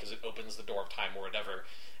Triforce because it opens the door of time or whatever.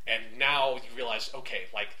 And now you realize, okay,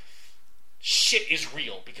 like, shit is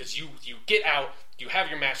real, because you get out, you have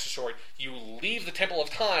your Master Sword, you leave the Temple of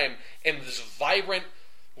Time, and this vibrant,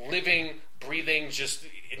 living, breathing, just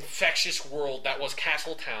infectious world that was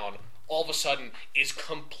Castle Town all of a sudden is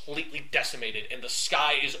completely decimated, and the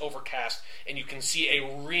sky is overcast, and you can see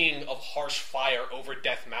a ring of harsh fire over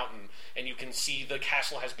Death Mountain, and you can see the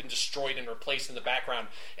castle has been destroyed and replaced in the background,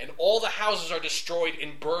 and all the houses are destroyed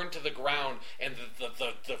and burned to the ground, and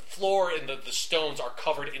the floor and the stones are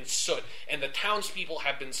covered in soot, and the townspeople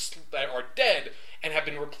are dead, and have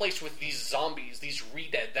been replaced with these zombies, these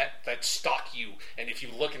re-dead that stalk you, and if you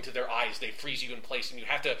look into their eyes, they freeze you in place, and you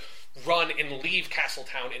have to run and leave Castle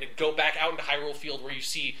Town and go back out into Hyrule Field, where you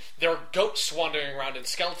see there are goats wandering around and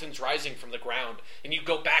skeletons rising from the ground, and you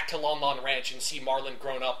go back to Lon Lon Ranch and see Marlin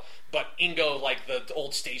grown up, but Ingo, like the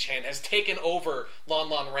old stagehand, has taken over Lon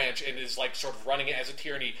Lon Ranch and is like sort of running it as a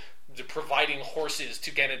tyranny, providing horses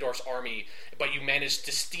to Ganondorf's army, but you manage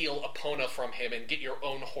to steal Epona from him and get your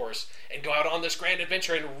own horse and go out on this grand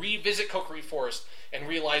adventure and revisit Kokiri Forest and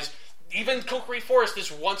realize even Kokiri Forest,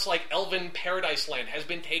 this once like elven paradise land, has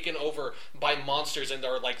been taken over by monsters, and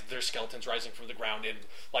there are like there's skeletons rising from the ground and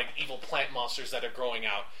like evil plant monsters that are growing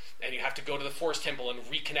out, and you have to go to the Forest Temple and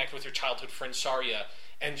reconnect with your childhood friend Saria,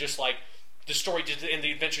 and just like the story and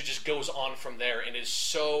the adventure just goes on from there, and is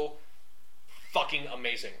so fucking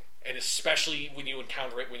amazing. And especially when you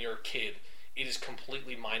encounter it when you're a kid, it is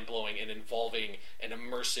completely mind-blowing and involving and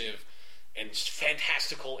immersive and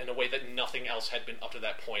fantastical in a way that nothing else had been up to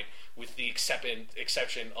that point, with the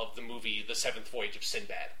exception of the movie The Seventh Voyage of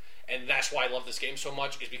Sinbad. And that's why I love this game so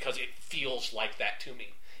much, is because it feels like that to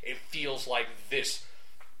me. It feels like this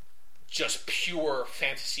just pure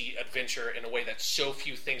fantasy adventure in a way that so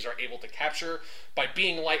few things are able to capture, by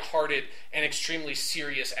being lighthearted and extremely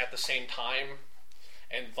serious at the same time.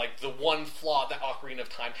 And like the one flaw that Ocarina of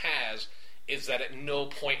Time has is that at no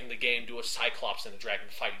point in the game do a Cyclops and a dragon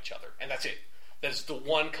fight each other. And that's it. That is the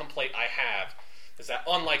one complaint I have, is that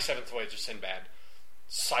unlike Seventh Voyage of Sinbad,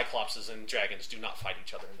 Cyclopses and dragons do not fight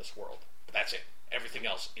each other in this world. But that's it. Everything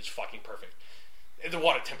else is fucking perfect. The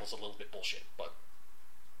Water Temple's a little bit bullshit, but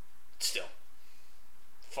still.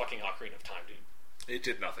 Fucking Ocarina of Time, dude. It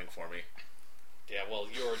did nothing for me. Yeah, well,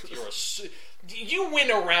 you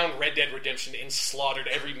went around Red Dead Redemption and slaughtered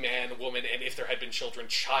every man, woman, and if there had been children,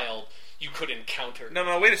 child you could encounter.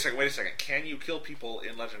 No, wait a second. Can you kill people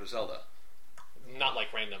in Legend of Zelda? Not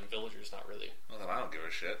like random villagers, not really. Well, then I don't give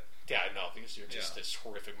a shit. Yeah, no, because you're just this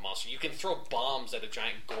horrific monster. You can throw bombs at a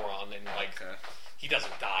giant Goron, and he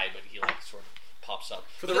doesn't die, but he sort of pops up.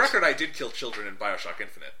 For the record, I did kill children in Bioshock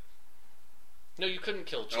Infinite. No, you couldn't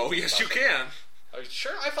kill children. Oh, yes, you can. Are you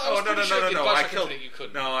sure? I thought I was pretty sure in Bioshock Infinite you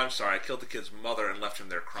couldn't. No, I'm sorry. I killed the kid's mother and left him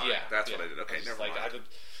there crying. Yeah, that's what I did. Okay, never mind.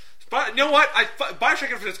 But But you know what?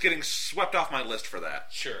 Bioshock Infinite's getting swept off my list for that.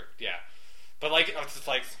 Sure, yeah. But it's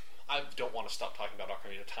like I don't want to stop talking about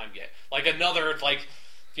Ocarina of Time yet. Like another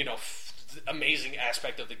amazing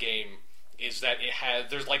aspect of the game is that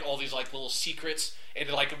there's all these little secrets, and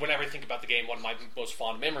whenever I think about the game, one of my most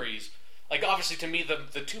fond memories. Obviously, to me,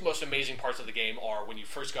 the two most amazing parts of the game are when you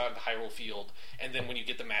first got into Hyrule Field, and then when you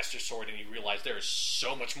get the Master Sword and you realize there is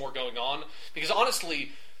so much more going on. Because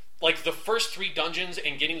honestly, the first 3 dungeons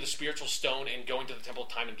and getting the Spiritual Stone and going to the Temple of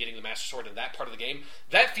Time and getting the Master Sword and that part of the game,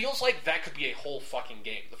 that feels like that could be a whole fucking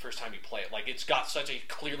game the first time you play it. It's got such a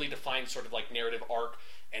clearly defined sort of narrative arc,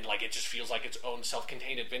 and it just feels like its own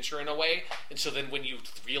self-contained adventure in a way. And so then when you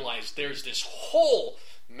realize there's this whole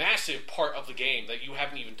massive part of the game that you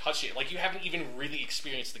haven't even touched yet, you haven't even really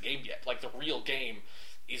experienced the game yet. The real game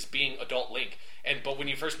is being Adult Link. But when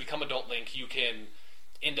you first become Adult Link, you can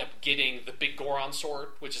end up getting the big Goron sword,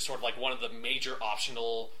 which is sort of one of the major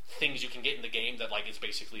optional things you can get in the game that is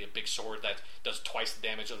basically a big sword that does twice the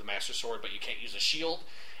damage of the Master Sword, but you can't use a shield.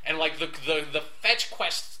 And the fetch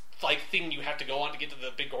quest thing you have to go on to get to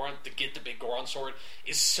the big Goron sword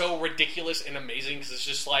is so ridiculous and amazing, because it's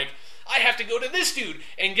just I have to go to this dude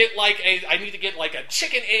and get I need to get a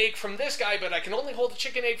chicken egg from this guy, but I can only hold the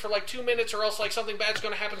chicken egg for 2 minutes, or else something bad's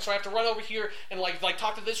going to happen, so I have to run over here and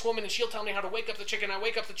talk to this woman, and she'll tell me how to wake up the chicken. I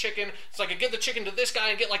wake up the chicken. It's I give the chicken to this guy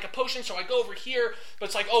and get a potion, so I go over here,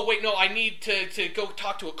 but it's oh wait, no, I need to go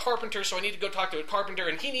talk to a carpenter, so I need to go talk to a carpenter,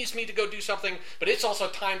 and he needs me to go do something, but it's also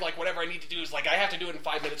timed whatever I need to do is I have to do it in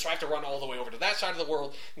 5 minutes, so I have to run all the way over to that side of the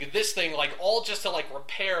world and get this thing all just to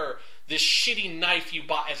repair this shitty knife you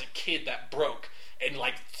bought as a kid that broke, and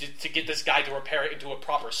to get this guy to repair it into a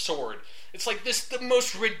proper sword. It's the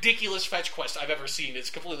most ridiculous fetch quest I've ever seen. It's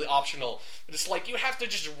completely optional, but it's you have to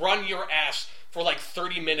just run your ass for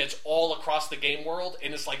 30 minutes all across the game world,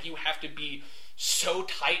 and it's you have to be so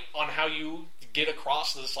tight on how you get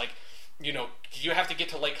across this you have to get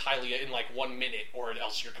to Lake Hylia in 1 minute, or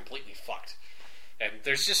else you're completely fucked. And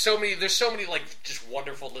there's so many just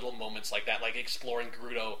wonderful little moments like that, exploring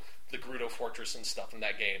the Gerudo Fortress and stuff in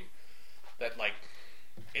that game. That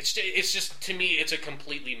it's just, to me, it's a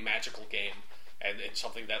completely magical game, and it's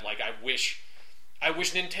something that I wish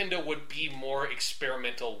Nintendo would be more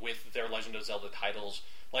experimental with their Legend of Zelda titles.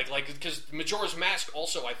 Because Majora's Mask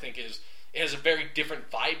also, I think, it has a very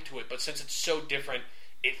different vibe to it, but since it's so different,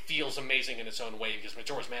 it feels amazing in its own way, because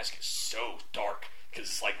Majora's Mask is so dark.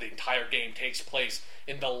 Because the entire game takes place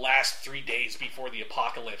in the last 3 days before the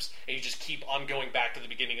apocalypse, and you just keep on going back to the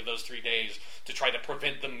beginning of those 3 days to try to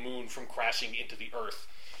prevent the moon from crashing into the earth.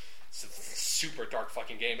 It's a super dark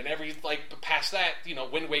fucking game, and past that,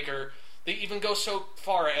 Wind Waker, they even go so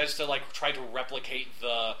far as to try to replicate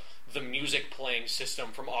the music playing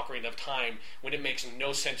system from Ocarina of Time, when it makes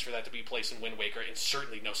no sense for that to be placed in Wind Waker, and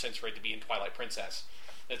certainly no sense for it to be in Twilight Princess.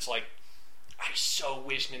 It's I so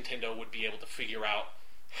wish Nintendo would be able to figure out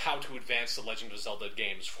how to advance the Legend of Zelda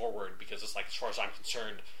games forward, because it's as far as I'm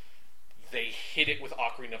concerned, they hit it with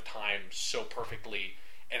Ocarina of Time so perfectly,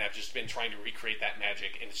 and I've just been trying to recreate that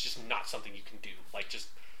magic, and it's just not something you can do. Just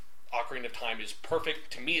Ocarina of Time is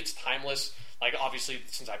perfect. To me, it's timeless. Obviously,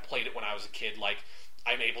 since I played it when I was a kid,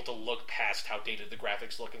 I'm able to look past how dated the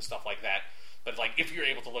graphics look and stuff like that. But if you're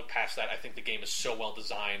able to look past that, I think the game is so well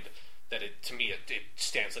designed that it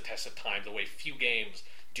stands the test of time the way few games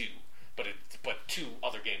do, but two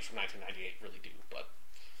other games from 1998 really do. But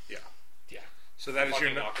yeah. So that is your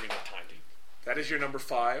Ocarina of Time, dude. That is your number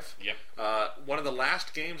 5. Yep. One of the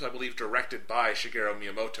last games, I believe, directed by Shigeru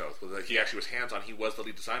Miyamoto. He actually was hands-on. He was the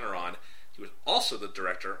lead designer on. He was also the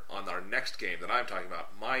director on our next game that I'm talking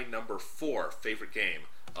about. My number 4 favorite game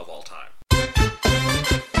of all time.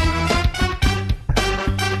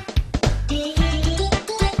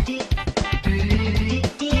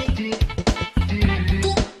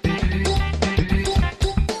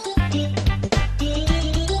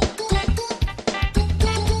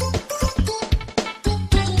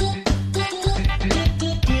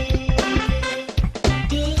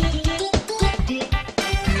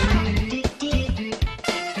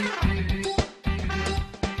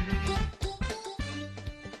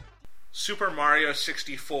 Super Mario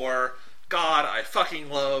 64. God, I fucking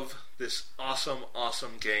love this awesome,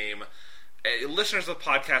 awesome game. Listeners of the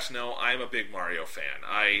podcast know I'm a big Mario fan.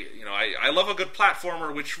 I love a good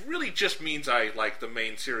platformer, which really just means I like the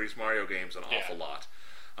main series Mario games an awful lot.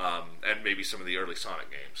 And maybe some of the early Sonic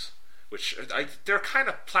games. Which, they're kind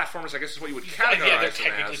of platformers, I guess is what you would categorize them as. Yeah, they're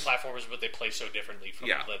technically platformers, but they play so differently from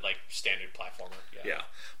the standard platformer. Yeah.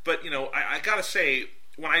 But, I gotta say,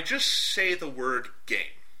 when I just say the word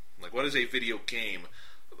game, like what is a video game,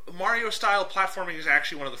 Mario-style platforming is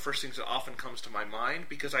actually one of the first things that often comes to my mind,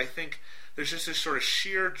 because I think there's just this sort of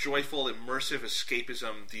sheer, joyful, immersive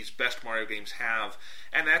escapism these best Mario games have,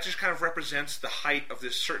 and that just kind of represents the height of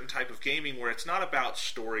this certain type of gaming where it's not about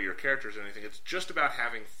story or characters or anything, it's just about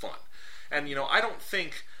having fun. And, I don't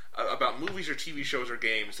think about movies or TV shows or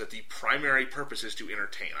games that the primary purpose is to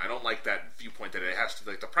entertain. I don't like that viewpoint that it has to,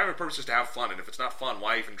 the primary purpose is to have fun, and if it's not fun,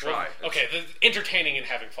 why even try? Well, okay, entertaining and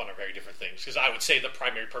having fun are very different things, because I would say the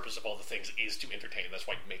primary purpose of all the things is to entertain. That's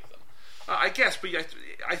why you make them. I guess, but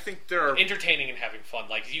I think there are... Entertaining and having fun.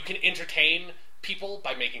 Like, you can entertain people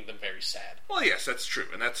by making them very sad. Well, yes, that's true,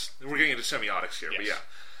 and we're getting into semiotics here, but yeah.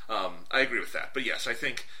 I agree with that. But yes, I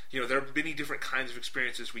think, there are many different kinds of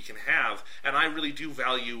experiences we can have, and I really do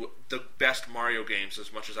value the best Mario games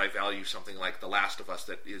as much as I value something like The Last of Us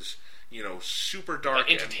that is, super dark.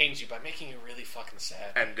 That entertains you by making you really fucking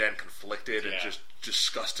sad. And then conflicted and just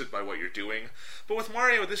disgusted by what you're doing. But with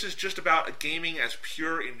Mario, this is just about a gaming as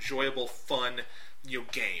pure, enjoyable, fun,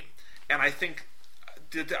 game. And I think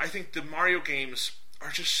the Mario games are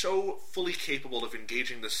just so fully capable of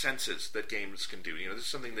engaging the senses that games can do. This is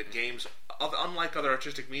something that games, unlike other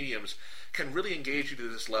artistic mediums, can really engage you to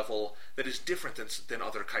this level that is different than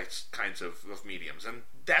other kinds of mediums. And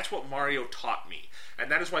that's what Mario taught me. And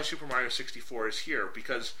that is why Super Mario 64 is here,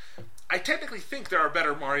 because I technically think there are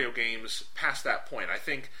better Mario games past that point. I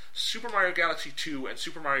think Super Mario Galaxy 2 and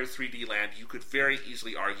Super Mario 3D Land, you could very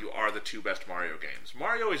easily argue, are the two best Mario games.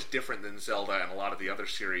 Mario is different than Zelda and a lot of the other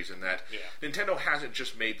series in that Nintendo hasn't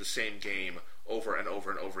just made the same game over and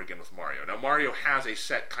over and over again with Mario. Now, Mario has a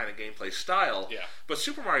set kind of gameplay style, but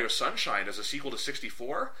Super Mario Sunshine as a sequel to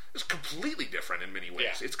 64 is completely different in many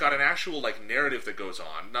ways. Yeah. It's got an actual narrative that goes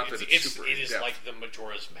on, not that it's super in-depth. It is like the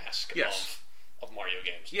Majora's Mask of Mario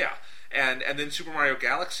games. Yeah, and then Super Mario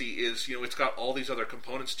Galaxy is, it's got all these other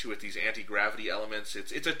components to it, these anti-gravity elements.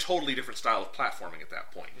 It's a totally different style of platforming at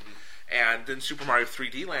that point. Mm-hmm. And then Super Mario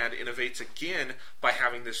 3D Land innovates again by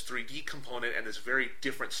having this 3D component and this very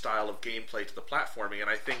different style of gameplay to the platforming. And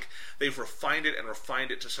I think they've refined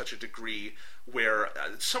it to such a degree where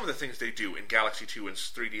some of the things they do in Galaxy 2 and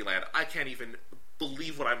 3D Land, I can't even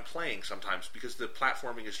believe what I'm playing sometimes, because the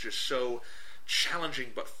platforming is just so challenging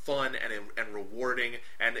but fun and rewarding,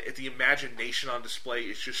 and the imagination on display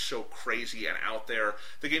is just so crazy and out there.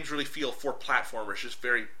 The games really feel, for platformers, just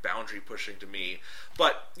very boundary pushing to me.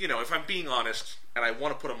 But if I'm being honest, and I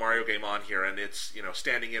want to put a Mario game on here, and it's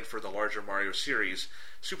standing in for the larger Mario series,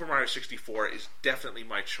 Super Mario 64 is definitely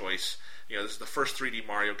my choice. This is the first 3D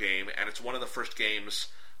Mario game, and it's one of the first games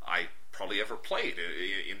I probably ever played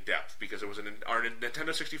in depth, because our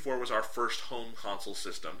Nintendo 64 was our first home console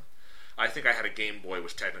system. I think I had a Game Boy,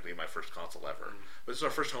 was technically my first console ever. But this is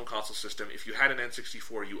our first home console system. If you had an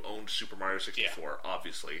N64, you owned Super Mario 64,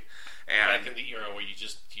 obviously. And back in the era where you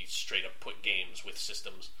straight up put games with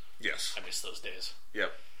systems. Yes. I miss those days.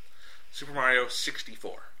 Yep. Super Mario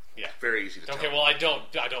 64. Yeah. Very easy to tell. Okay, well, I don't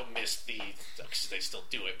miss because they still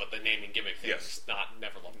do it, but the naming gimmick thing is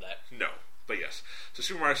never loved that. No, but yes. So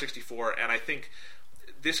Super Mario 64, and I think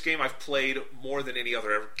this game I've played more than any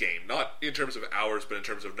other game. Not in terms of hours, but in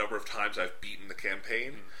terms of number of times I've beaten the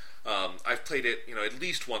campaign. I've played it, at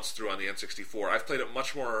least once through on the N64. I've played it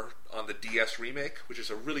much more on the DS remake, which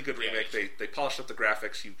is a really good remake. They polished up the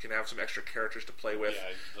graphics. You can have some extra characters to play with.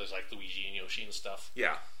 Yeah, there's like Luigi and Yoshi and stuff.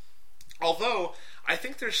 Yeah. Although, I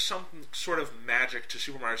think there's some sort of magic to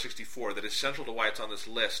Super Mario 64 that is central to why it's on this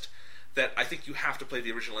list, that I think you have to play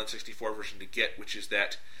the original N64 version to get, which is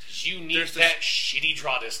that you need that shitty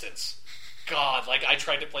draw distance. God, I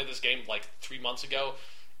tried to play this game 3 months ago,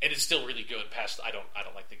 and it's still really good. I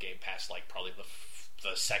don't like the game past probably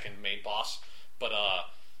the second main boss, but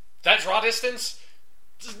that draw distance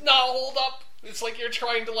does not hold up. It's like you're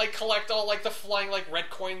trying to collect all the flying red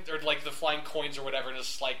coins or the flying coins or whatever, and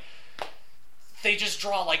it's they just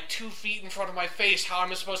draw 2 feet in front of my face. How am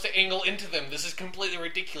I supposed to angle into them? This is completely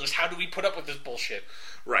ridiculous. How do we put up with this bullshit?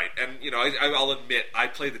 Right, and I'll admit I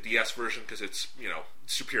play the DS version because it's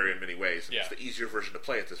superior in many ways. And it's the easier version to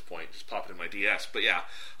play at this point. Just pop it in my DS. But yeah,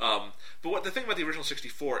 but the thing about the original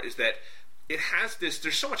 64 is that it has this.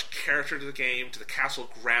 There's so much character to the game, to the castle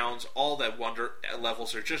grounds. All the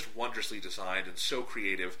levels are just wondrously designed and so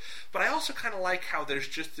creative. But I also kind of like how there's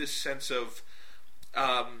just this sense of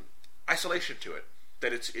isolation to it.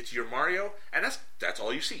 That it's your Mario, and that's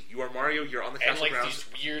all you see. You are Mario. You're on the castle grounds.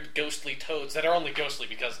 And these weird ghostly toads that are only ghostly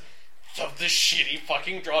because of the shitty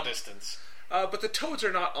fucking draw distance. But the toads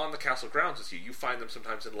are not on the castle grounds with you. You find them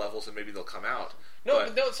sometimes in levels, and maybe they'll come out. No,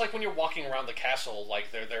 it's like when you're walking around the castle,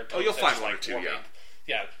 like they're toads. Oh, you'll find one or two, yeah.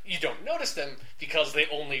 Yeah, you don't notice them because they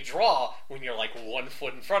only draw when you're like 1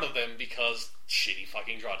 foot in front of them because shitty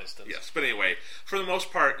fucking draw distance. Yes, but anyway, for the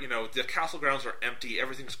most part, the castle grounds are empty,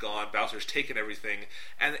 everything's gone, Bowser's taken everything,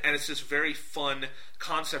 and it's this very fun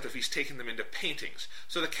concept of he's taken them into paintings.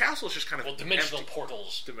 So the castle is just kind of dimensional empty.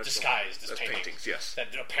 Portals disguised as paintings. Yes. That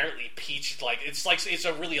apparently Peach, it's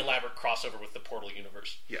a really elaborate crossover with the Portal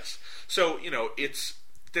universe. Yes. So,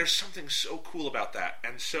 there's something so cool about that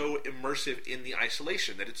and so immersive in the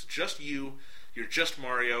isolation that it's just you're just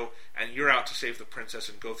Mario, and you're out to save the princess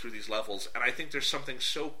and go through these levels. And I think there's something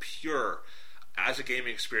so pure as a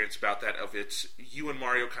gaming experience about that, of it's you and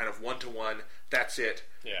Mario kind of one-to-one, that's it.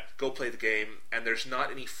 Yeah. Go play the game, and there's not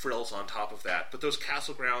any frills on top of that. But those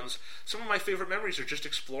castle grounds, some of my favorite memories are just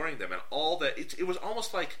exploring them, and all that. It was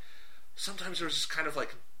almost like sometimes there was this kind of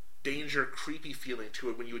like danger, creepy feeling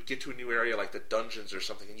to it when you would get to a new area like the dungeons or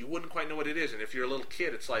something, and you wouldn't quite know what it is. And if you're a little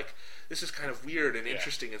kid, it's like, this is kind of weird and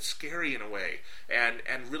interesting and scary in a way, and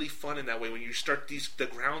really fun in that way. When you start the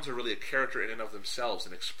grounds are really a character in and of themselves,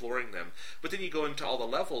 and exploring them. But then you go into all the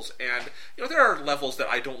levels, and there are levels that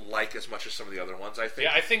I don't like as much as some of the other ones. I think.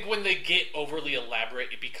 Yeah, I think when they get overly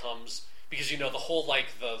elaborate, it becomes, because the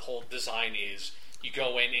whole design is, you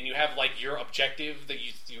go in and you have like your objective that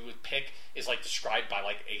you would pick is like described by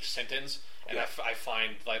like a sentence, and yeah. I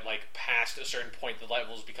find like past a certain point the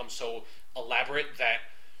levels become so elaborate that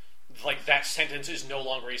like that sentence is no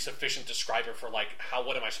longer a sufficient describer for like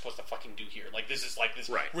what am I supposed to fucking do here? Like this is like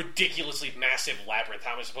this ridiculously massive labyrinth.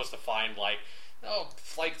 How am I supposed to find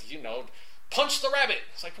punch the rabbit?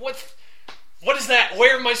 It's like what is that?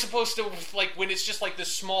 Where am I supposed to, like, when it's just like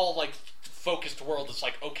this small like focused world? It's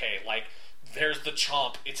like, okay, like there's the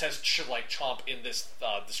chomp. It says chomp in this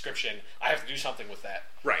description. I have to do something with that.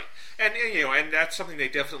 Right, and and that's something they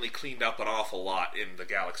definitely cleaned up an awful lot in the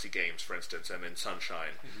Galaxy games, for instance, and in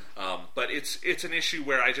Sunshine. Mm-hmm. But it's an issue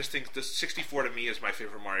where I just think the 64 to me is my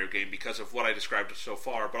favorite Mario game because of what I described so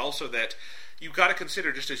far, but also that you've got to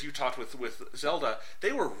consider, just as you talked with Zelda,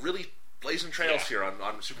 they were really blazing trails here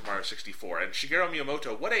on Super Mario 64, and Shigeru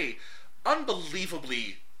Miyamoto, what a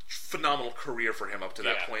unbelievably phenomenal career for him up to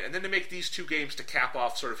that point. And then to make these two games to cap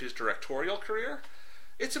off sort of his directorial career,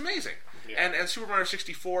 it's amazing. Yeah. And Super Mario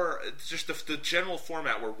 64, just the general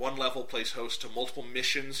format where one level plays host to multiple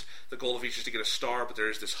missions. The goal of each is to get a star, but there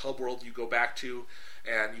is this hub world you go back to,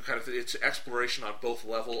 and you it's exploration on both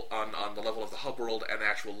on the level of the hub world, and the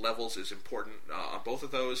actual levels is important on both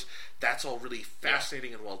of those. That's all really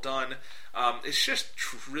fascinating and well done. It's just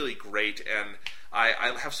really great, and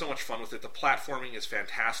I have so much fun with it. The platforming is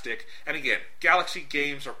fantastic. And again, Galaxy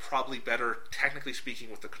games are probably better, technically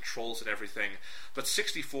speaking, with the controls and everything. But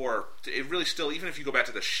 64, it really still, even if you go back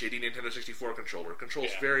to the shitty Nintendo 64 controller, controls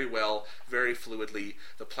very well, very fluidly.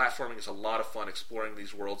 The platforming is a lot of fun exploring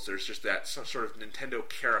these worlds. There's just that some sort of Nintendo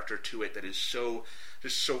character to it that is so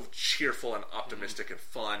cheerful and optimistic and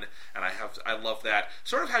fun. And I love that.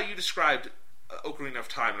 Sort of how you described Ocarina of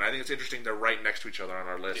Time, and I think it's interesting they're right next to each other on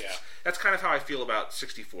our lists. Yeah. That's kind of how I feel about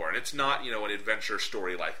 64, and it's not an adventure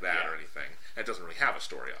story like that or anything. It doesn't really have a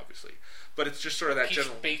story, obviously, but it's just sort of that Peach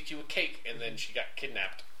general. baked you a cake, and then she got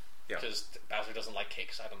kidnapped. Yeah, because Bowser doesn't like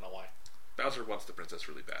cakes. I don't know why. Bowser wants the princess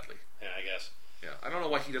really badly. Yeah, I guess. Yeah, I don't know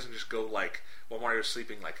why he doesn't just go while Mario's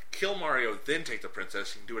sleeping, kill Mario, then take the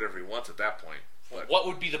princess. He can do whatever he wants at that point. But what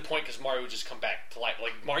would be the point? Because Mario would just come back to life.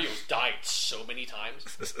 Like, Mario's died so many times.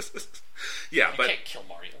 You can't kill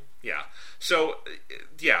Mario. Yeah. So,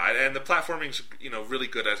 and the platforming's, really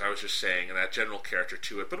good, as I was just saying, and that general character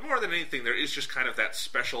to it. But more than anything, there is just kind of that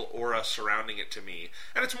special aura surrounding it to me.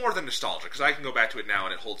 And it's more than nostalgia, because I can go back to it now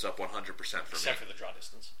and it holds up 100% for me. Except for the draw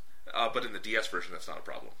distance. But in the DS version, that's not a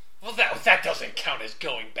problem. Well, that doesn't count as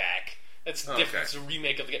going back. That's different. Okay. It's a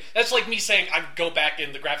remake of the game. That's like me saying I'd go back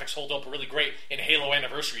and the graphics hold up really great in Halo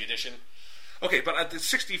Anniversary Edition. Okay, but the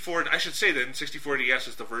 64, I should say then, 64 DS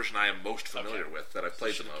is the version I am most familiar with, that I've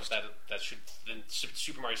played the most. Then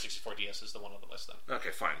Super Mario 64 DS is the one on the list then.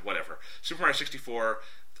 Okay, fine, whatever. Super Mario 64,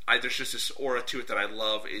 there's just this aura to it that I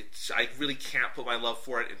love. I really can't put my love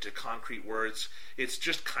for it into concrete words. It's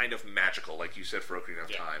just kind of magical, like you said, for Ocarina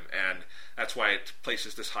of Time, and that's why it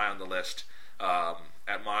places this high on the list.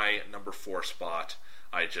 At my number 4 spot,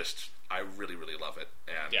 I I really, really love it.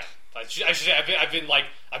 And Yeah, I should say I've been like,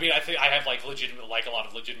 I think I have like a lot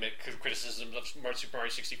of legitimate criticisms of Super Mario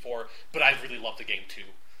 64, but I really love the game too.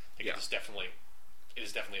 Like, Yeah. it is definitely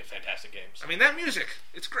a fantastic game. So. I mean, that music,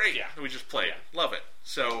 it's great. Yeah. That we just played. Yeah. Love it.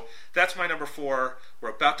 So that's my number 4. We're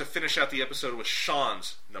about to finish out the episode with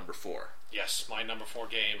Sean's number 4. Yes, my number 4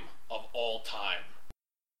 game of all time.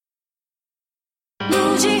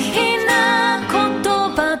 無慈悲な言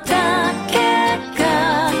葉だけ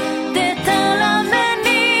がでたらめ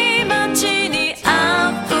に街に溢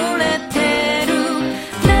れてる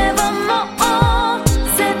でももう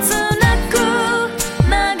切なく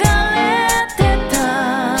流れてた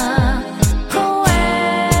声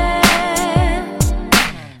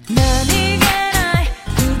何気ない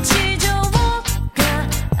日常が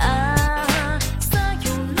さよ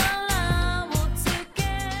ならを告げ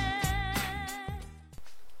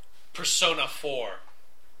Persona 4,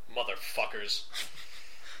 motherfuckers.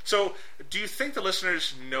 So, do you think the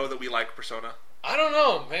listeners know that we like Persona? I don't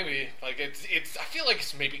know, maybe. Like, it's. I feel like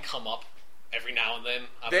it's maybe come up every now and then.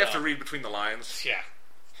 I They don't have to know. read between the lines. Yeah,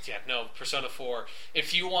 no, Persona 4.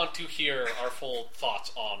 If you want to hear our full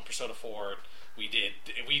thoughts on Persona 4, we did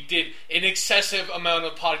an excessive amount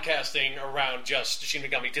of podcasting around just Shin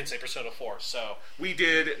Megami Tensei Persona 4, so... We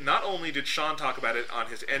did, not only did Sean talk about it on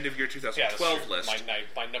his end of year Yeah, that's 2012 true. list.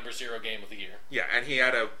 My number 0 game of the year. Yeah, and he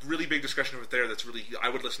had a really big discussion of it there that's really, I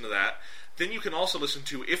would listen to that. Then you can also listen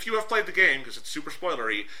to, if you have played the game, because it's super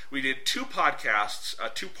spoilery, we did 2 podcasts, a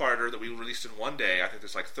 2-parter that we released in one day. I think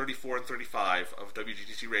there's like 34 and 35 of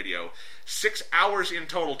WGTC Radio. 6 hours in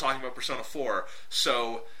total talking about Persona 4.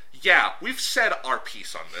 So, yeah, we've said our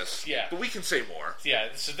piece on this. Yeah. But we can say more. Yeah,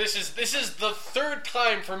 so this is the third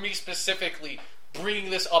time for me specifically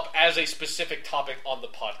bringing this up as a specific topic on the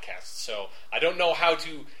podcast. So I don't know how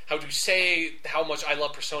to say how much I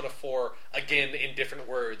love Persona 4 again in different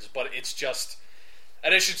words, but it's just,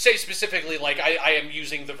 and I should say specifically, like I am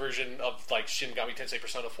using the version of like Shin Megami Tensei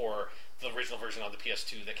Persona 4, the original version on the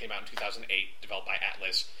PS2 that came out in 2008, developed by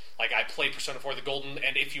Atlas. Like, I played Persona 4 the Golden,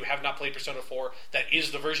 and if you have not played Persona 4, that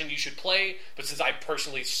is the version you should play, but since I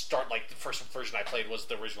personally the first version I played was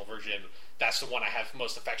the original version, that's the one I have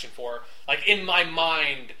most affection for. Like, in my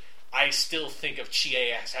mind, I still think of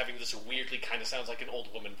Chie as having this weirdly kind of sounds like an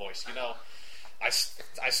old woman voice, you know? I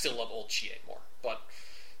still love old Chie more. But,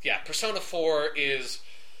 yeah, Persona 4 is...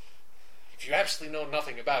 If you absolutely know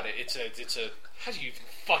nothing about it, it's a how do you even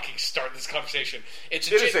fucking start this conversation?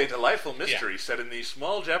 It is a delightful mystery set in the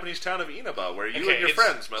small Japanese town of Inaba, where you and your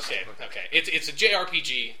friends must... Okay. It's a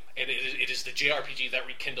JRPG, and it is the JRPG that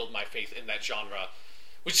rekindled my faith in that genre,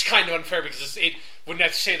 which is kind of unfair, because wouldn't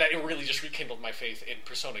have to say that it really just rekindled my faith in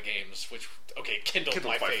Persona games, which, kindled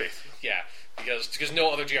my faith. Yeah, because no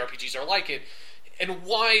other JRPGs are like it. And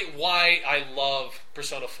why I love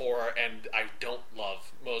Persona 4 and I don't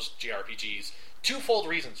love most JRPGs. Twofold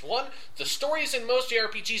reasons. One, the stories in most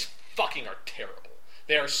JRPGs fucking are terrible.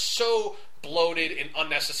 They are so bloated and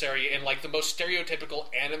unnecessary and like the most stereotypical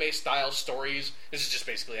anime-style stories. This is just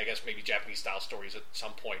basically, I guess, maybe Japanese-style stories at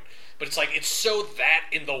some point. But it's like, it's so that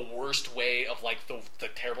in the worst way of like the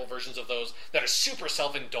terrible versions of those that are super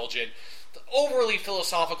self-indulgent, overly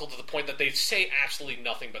philosophical to the point that they say absolutely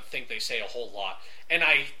nothing but think they say a whole lot. And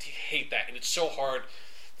I hate that, and it's so hard.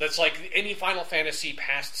 That's like any Final Fantasy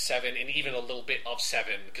past 7 and even a little bit of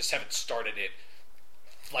 7, because 7 started it.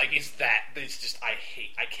 Like, it's just, I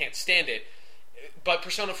can't stand it. But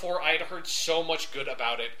Persona 4, I had heard so much good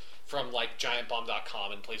about it from like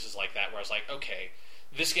GiantBomb.com and places like that, where I was like, okay,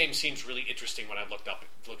 this game seems really interesting when I looked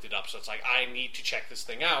it up. So it's like, I need to check this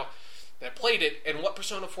thing out. And I played it, and what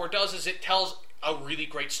Persona 4 does is it tells a really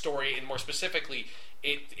great story, and more specifically,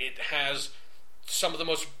 it has some of the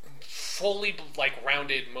most fully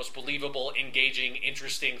rounded, most believable, engaging,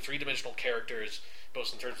 interesting, three-dimensional characters,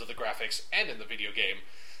 both in terms of the graphics and in the video game,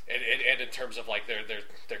 and in terms of like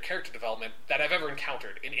their character development that I've ever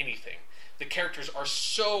encountered in anything. The characters are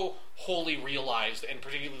so wholly realized, and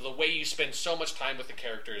particularly the way you spend so much time with the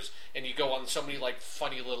characters, and you go on so many like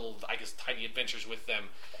funny little, I guess, tiny adventures with them.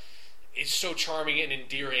 It's so charming and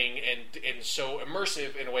endearing and so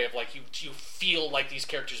immersive in a way of like you feel like these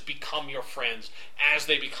characters become your friends as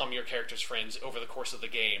they become your characters' friends over the course of the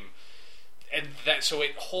game. And that so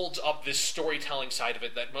it holds up this storytelling side of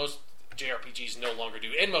it that most JRPGs no longer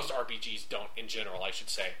do, and most RPGs don't in general, I should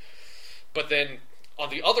say. But then on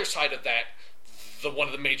the other side of that, one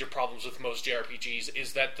of the major problems with most JRPGs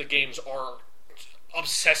is that the games are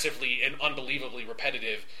obsessively and unbelievably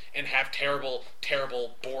repetitive and have terrible,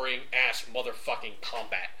 boring ass motherfucking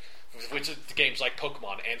combat. Which is the games like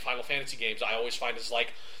Pokemon and Final Fantasy games I always find is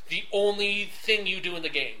like the only thing you do in the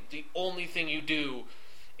game, the only thing you do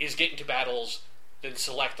is get into battles, then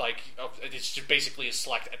select it's just basically a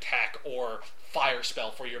select attack or fire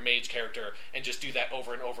spell for your mage character, and just do that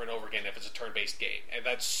over and over and over again if it's a turn-based game. And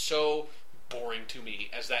that's so boring to me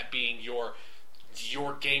as that being your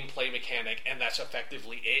gameplay mechanic, and that's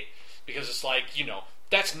effectively it. Because it's like,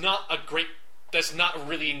 that's not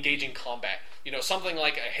really engaging combat. Something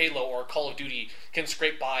like a Halo or a Call of Duty can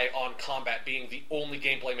scrape by on combat being the only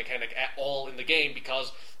gameplay mechanic at all in the game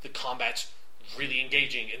because the combat's really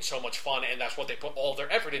engaging and so much fun, and that's what they put all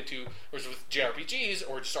their effort into. Whereas with JRPGs,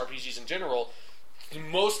 or just RPGs in general,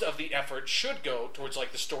 most of the effort should go towards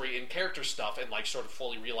like the story and character stuff and like sort of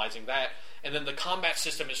fully realizing that. And then the combat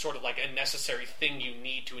system is sort of like a necessary thing you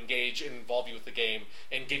need to engage and involve you with the game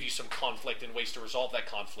and give you some conflict and ways to resolve that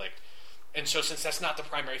conflict. And so since that's not the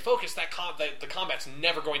primary focus, the combat's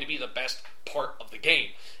never going to be the best part of the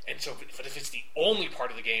game. And so but if it's the only part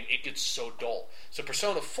of the game, it gets so dull. So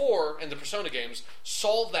Persona 4 and the Persona games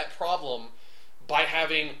solve that problem by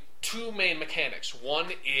having two main mechanics.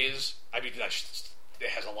 One is, it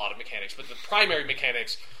has a lot of mechanics, but the primary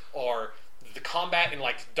mechanics are the combat and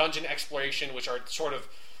like dungeon exploration, which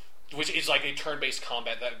is like a turn-based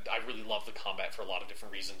combat that I really love the combat for a lot of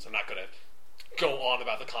different reasons. I'm not going to go on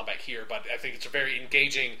about the combat here, but I think it's a very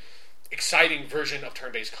engaging, exciting version of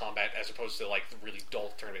turn-based combat as opposed to like the really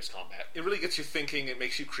dull turn-based combat. It really gets you thinking. It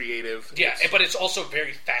makes you creative. Yeah, but it's also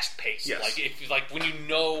very fast-paced. Yes. When you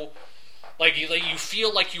know. You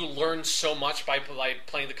feel like you learn so much by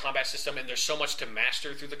playing the combat system, and there's so much to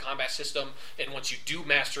master through the combat system. And once you do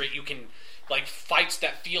master it, you can fights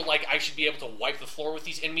that feel like I should be able to wipe the floor with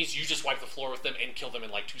these enemies. You just wipe the floor with them and kill them in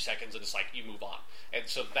 2 seconds, and it's like you move on. And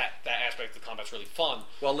so that aspect of the combat's really fun.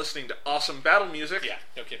 While listening to awesome battle music. Yeah,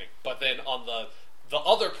 no kidding. But then on the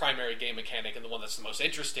other primary game mechanic, and the one that's the most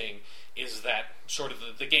interesting, is that sort of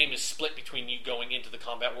the game is split between you going into the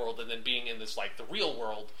combat world and then being in this the real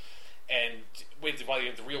world. And while you're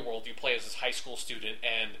in the real world, you play as this high school student,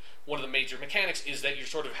 and one of the major mechanics is that you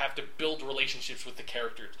sort of have to build relationships with the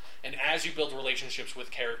characters. And as you build relationships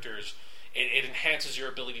with characters, it enhances your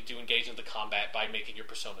ability to engage in the combat by making your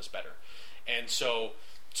personas better. And so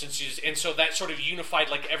that sort of unified,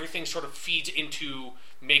 everything sort of feeds into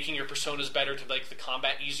making your personas better to make the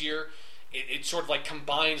combat easier. It sort of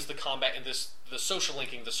combines the combat and the social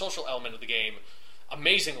linking, the social element of the game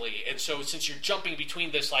amazingly. And so since you're jumping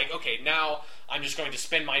between this okay, now I'm just going to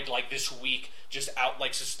spend my this week just out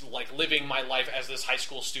living my life as this high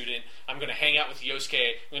school student. I'm going to hang out with Yosuke.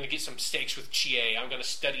 I'm going to get some steaks with Chie. I'm going to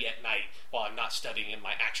study at night while I'm not studying in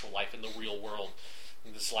my actual life in the real world.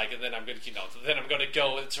 And and then I'm going to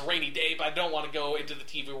go. It's a rainy day, but I don't want to go into the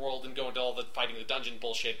TV world and go into all the fighting the dungeon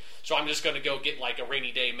bullshit. So I'm just going to go get a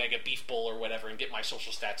rainy day mega beef bowl or whatever and get my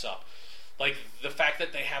social stats up. The fact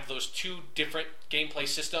that they have those two different gameplay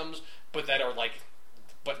systems, but that are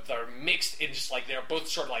but they're mixed in just they're both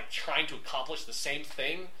sort of trying to accomplish the same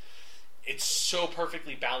thing. It's so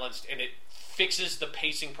perfectly balanced, and it fixes the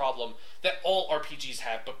pacing problem that all RPGs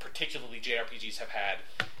have, but particularly JRPGs have had.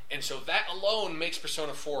 And so that alone makes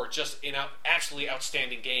Persona 4 just an absolutely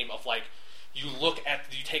outstanding game of you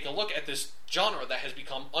take a look at this genre that has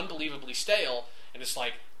become unbelievably stale, and it's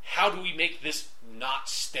how do we make this not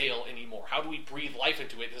stale anymore? How do we breathe life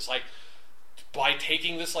into it? It's by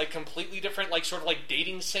taking this completely different sort of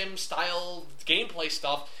dating sim style gameplay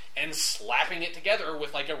stuff and slapping it together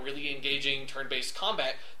with a really engaging turn-based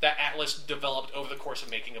combat that Atlas developed over the course of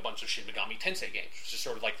making a bunch of Shin Megami Tensei games, which is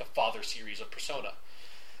sort of the father series of Persona.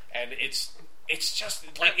 And it's just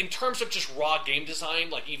in terms of just raw game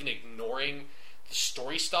design, even ignoring the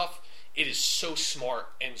story stuff, it is so smart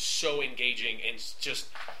and so engaging, and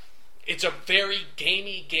it's a very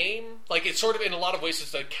gamey game. It's sort of, in a lot of ways,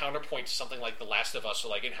 it's a counterpoint to something like The Last of Us,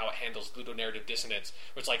 or in how it handles ludonarrative dissonance.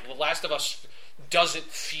 Where it's The Last of Us doesn't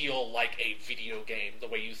feel like a video game the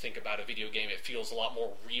way you think about a video game. It feels a lot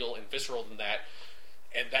more real and visceral than that.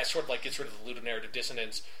 And that sort of gets rid of the ludonarrative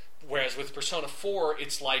dissonance. Whereas with Persona 4,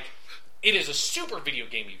 it's it is a super video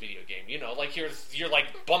game. You're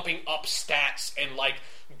bumping up stats and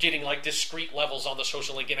getting discrete levels on the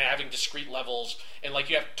social link and having discrete levels, and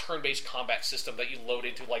you have turn-based combat system that you load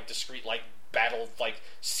into discrete battle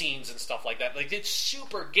scenes and stuff like that. It's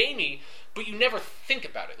super gamey, but you never think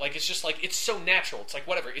about it. It's just it's so natural. It's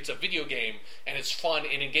whatever. It's a video game and it's fun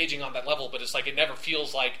and engaging on that level, but it's it never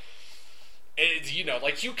feels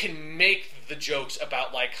you can make the jokes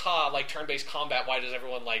about turn-based combat. Why doesn't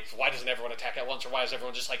everyone attack at once, or why is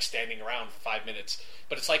everyone just standing around for 5 minutes?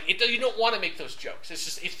 But it's you don't want to make those jokes. It's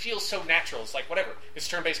just, it feels so natural. It's whatever. It's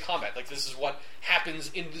turn-based combat. This is what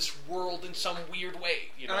happens in this world in some weird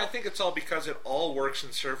way. And I think it's all because it all works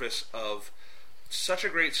in service of such a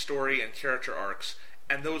great story and character arcs,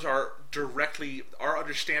 and those are directly our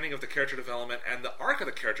understanding of the character development and the arc of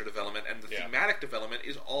the character development and the thematic development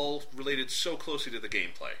is all related so closely to the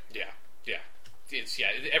gameplay. Yeah. It's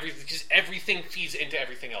everything feeds into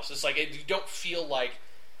everything else. It's like you don't feel like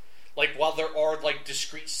while there are like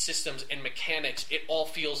discrete systems and mechanics, it all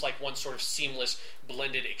feels like one sort of seamless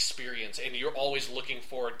blended experience, and you're always looking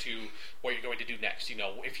forward to what you're going to do next. You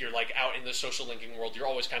know, if you're like out in the social linking world, you're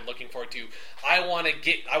always kind of looking forward to I want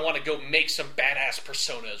to go make some badass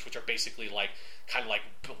personas, which are basically like kind of like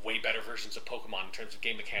way better versions of Pokemon in terms of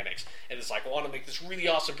game mechanics. And it's like, I want to make this really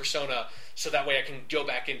awesome persona so that way I can go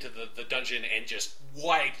back into the dungeon and just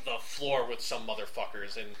wipe the floor with some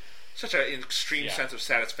motherfuckers. And such an extreme sense of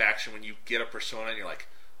satisfaction when you get a persona and you're like,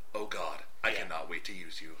 oh god, I cannot wait to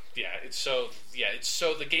use you. It's so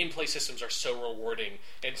the gameplay systems are so rewarding,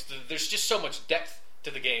 and there's just so much depth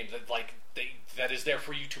to the game that is there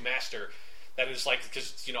for you to master. That is like,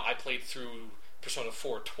 because I played through Persona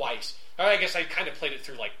 4 twice. I guess I kind of played it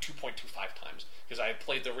through like 2.25 times, because I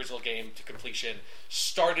played the original game to completion,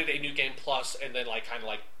 started a new game plus, and then like kind of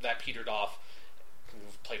like that petered off.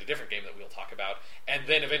 Played a different game that we'll talk about, and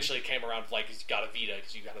then eventually it came around like you got a Vita,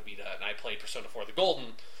 and I played Persona 4 the Golden,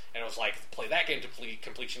 and it was like play that game to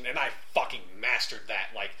completion, and I fucking mastered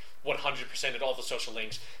that, like 100%ed all the social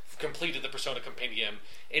links, completed the Persona Compendium.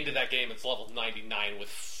 Into that game, it's level 99 with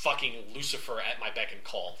fucking Lucifer at my beck and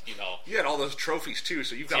call. You had all those trophies too,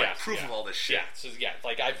 so you've got like proof of all this shit.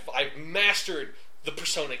 Like I've mastered the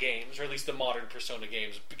Persona games, or at least the modern Persona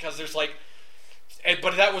games, because there's like.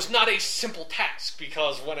 But that was not a simple task,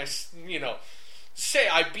 because when I, say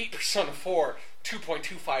I beat Persona 4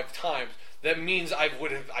 2.25 times, that means I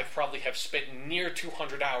probably have spent near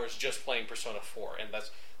 200 hours just playing Persona 4, and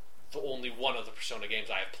that's the only one of the Persona games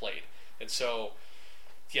I have played. And so,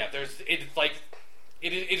 it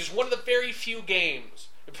is one of the very few games,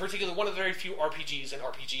 particularly one of the very few RPGs, and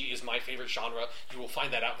RPG is my favorite genre. You will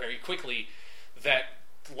find that out very quickly. That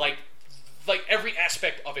like every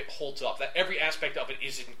aspect of it holds up. That every aspect of it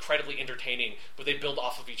is incredibly entertaining, but they build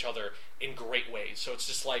off of each other in great ways. So it's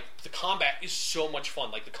just like the combat is so much fun.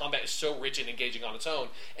 Like the combat is so rich and engaging on its own,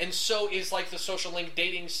 and so is like the social link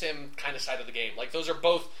dating sim kind of side of the game. Like those are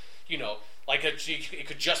both, like it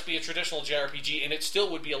could just be a traditional JRPG and it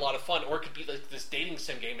still would be a lot of fun, or it could be like this dating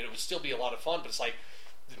sim game and it would still be a lot of fun. But it's like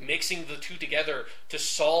mixing the two together to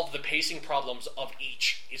solve the pacing problems of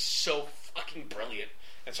each is so fucking brilliant.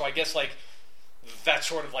 And so I guess like that's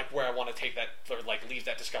sort of like where I want to take that, or like leave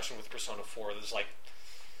that discussion with Persona 4. There's like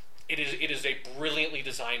it is a brilliantly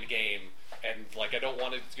designed game, and like I don't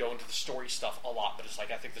want to go into the story stuff a lot, but it's like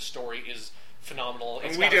I think the story is phenomenal.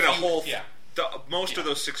 And we did a whole most of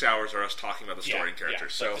those 6 hours are us talking about the story and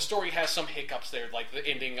characters. So like the story has some hiccups there. Like the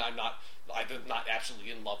ending, I'm not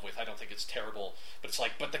absolutely in love with. I don't think it's terrible, but it's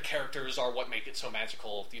like, but the characters are what make it so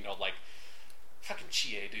magical. Like fucking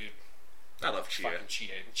Chie, dude. I love Chie. Fucking Chie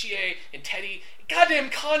and Teddy. Goddamn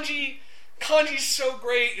Kanji. Kanji's so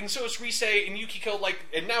great, and so is Risei and Yukiko,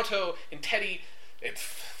 and Naoto and Teddy and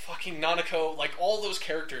fucking Nanako. Like all those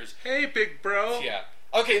characters. Hey, big bro. Yeah.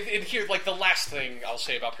 Okay, and here, like the last thing I'll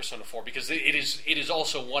say about Persona 4, because it is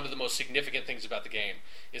also one of the most significant things about the game,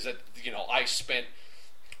 is that I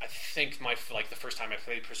think the first time I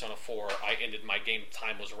played Persona 4, I ended my game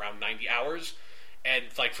time was around 90 hours.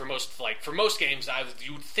 And for most games,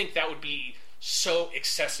 you would think that would be so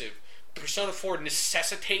excessive. Persona 4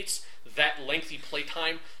 necessitates that lengthy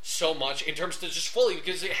playtime so much in terms of just fully,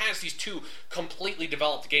 because it has these two completely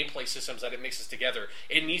developed gameplay systems that it mixes together.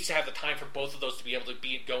 It needs to have the time for both of those to be able to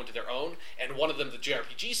go into their own. And one of them, the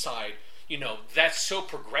JRPG side, that's so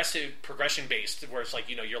progression based, where it's like,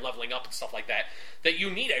 you're leveling up and stuff like that, that you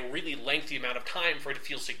need a really lengthy amount of time for it to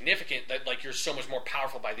feel significant, that like you're so much more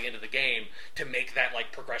powerful by the end of the game to make that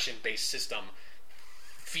like progression based system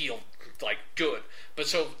feel like good. But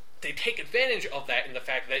so they take advantage of that in the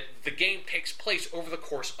fact that the game takes place over the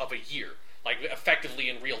course of a year, like effectively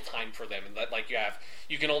in real time for them, and that like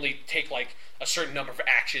you can only take like a certain number of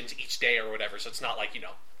actions each day or whatever. So it's not like you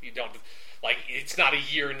don't. Like, it's not a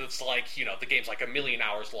year and it's like, the game's like 1 million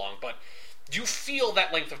hours long, but you feel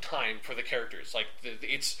that length of time for the characters. Like,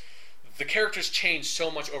 the characters change so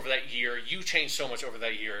much over that year, you change so much over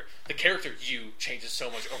that year, the character you changes so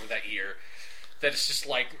much over that year, that it's just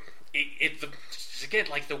like, again,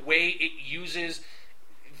 like the way it uses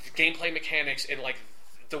gameplay mechanics and like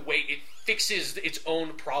the way it fixes its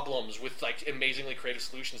own problems with like amazingly creative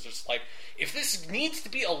solutions. It's like, if this needs to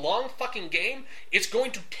be a long fucking game, it's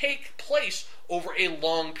going to take place over a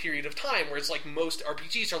long period of time, where it's like most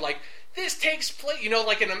RPGs are like, this takes place,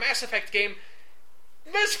 like in a Mass Effect game,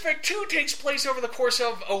 Mass Effect 2 takes place over the course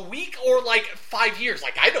of a week or, 5 years.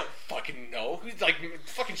 I don't fucking know.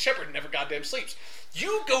 Fucking Shepard never goddamn sleeps.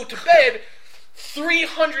 You go to bed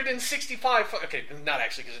 365... Okay, not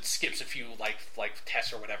actually, because it skips a few,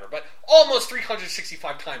 tests or whatever, but almost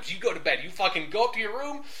 365 times. You go to bed. You fucking go up to your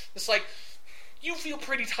room. It's you feel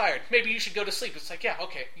pretty tired. Maybe you should go to sleep. It's yeah,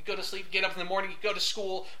 okay. You go to sleep, get up in the morning, you go to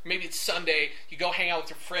school. Maybe it's Sunday. You go hang out with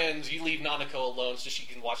your friends. You leave Nanako alone so she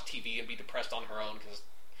can watch TV and be depressed on her own.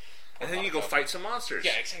 And then you go fight some monsters.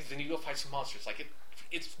 Yeah, exactly. Then you go fight some monsters.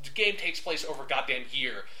 The game takes place over a goddamn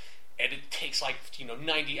year, and it takes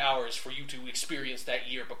 90 hours for you to experience that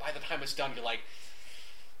year. But by the time it's done, you're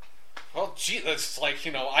well, gee, that's I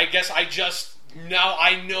guess now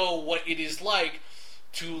I know what it is like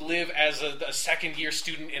to live as a second-year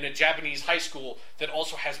student in a Japanese high school that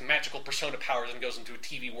also has magical persona powers and goes into a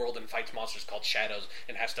TV world and fights monsters called shadows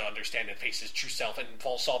and has to understand and face his true self and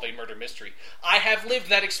solve a murder mystery. I have lived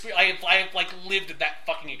that experience. I have lived that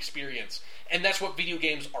fucking experience. And that's what video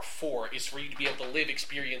games are for, is for you to be able to live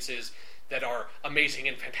experiences that are amazing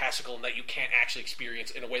and fantastical and that you can't actually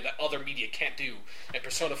experience in a way that other media can't do. And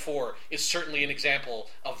Persona 4 is certainly an example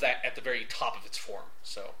of that at the very top of its form.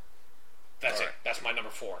 So... That's it. That's my number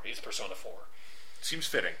 4. Is Persona 4. Seems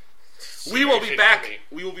fitting. We will be back.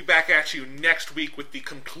 We will be back at you next week with the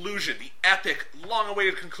conclusion, the epic,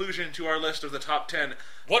 long-awaited conclusion to our list of the top 10.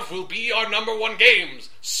 What will be our number 1 games?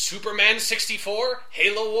 Superman 64?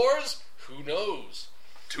 Halo Wars? Who knows?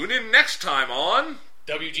 Tune in next time on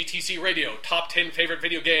WGTC Radio, top 10 favorite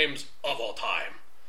video games of all time.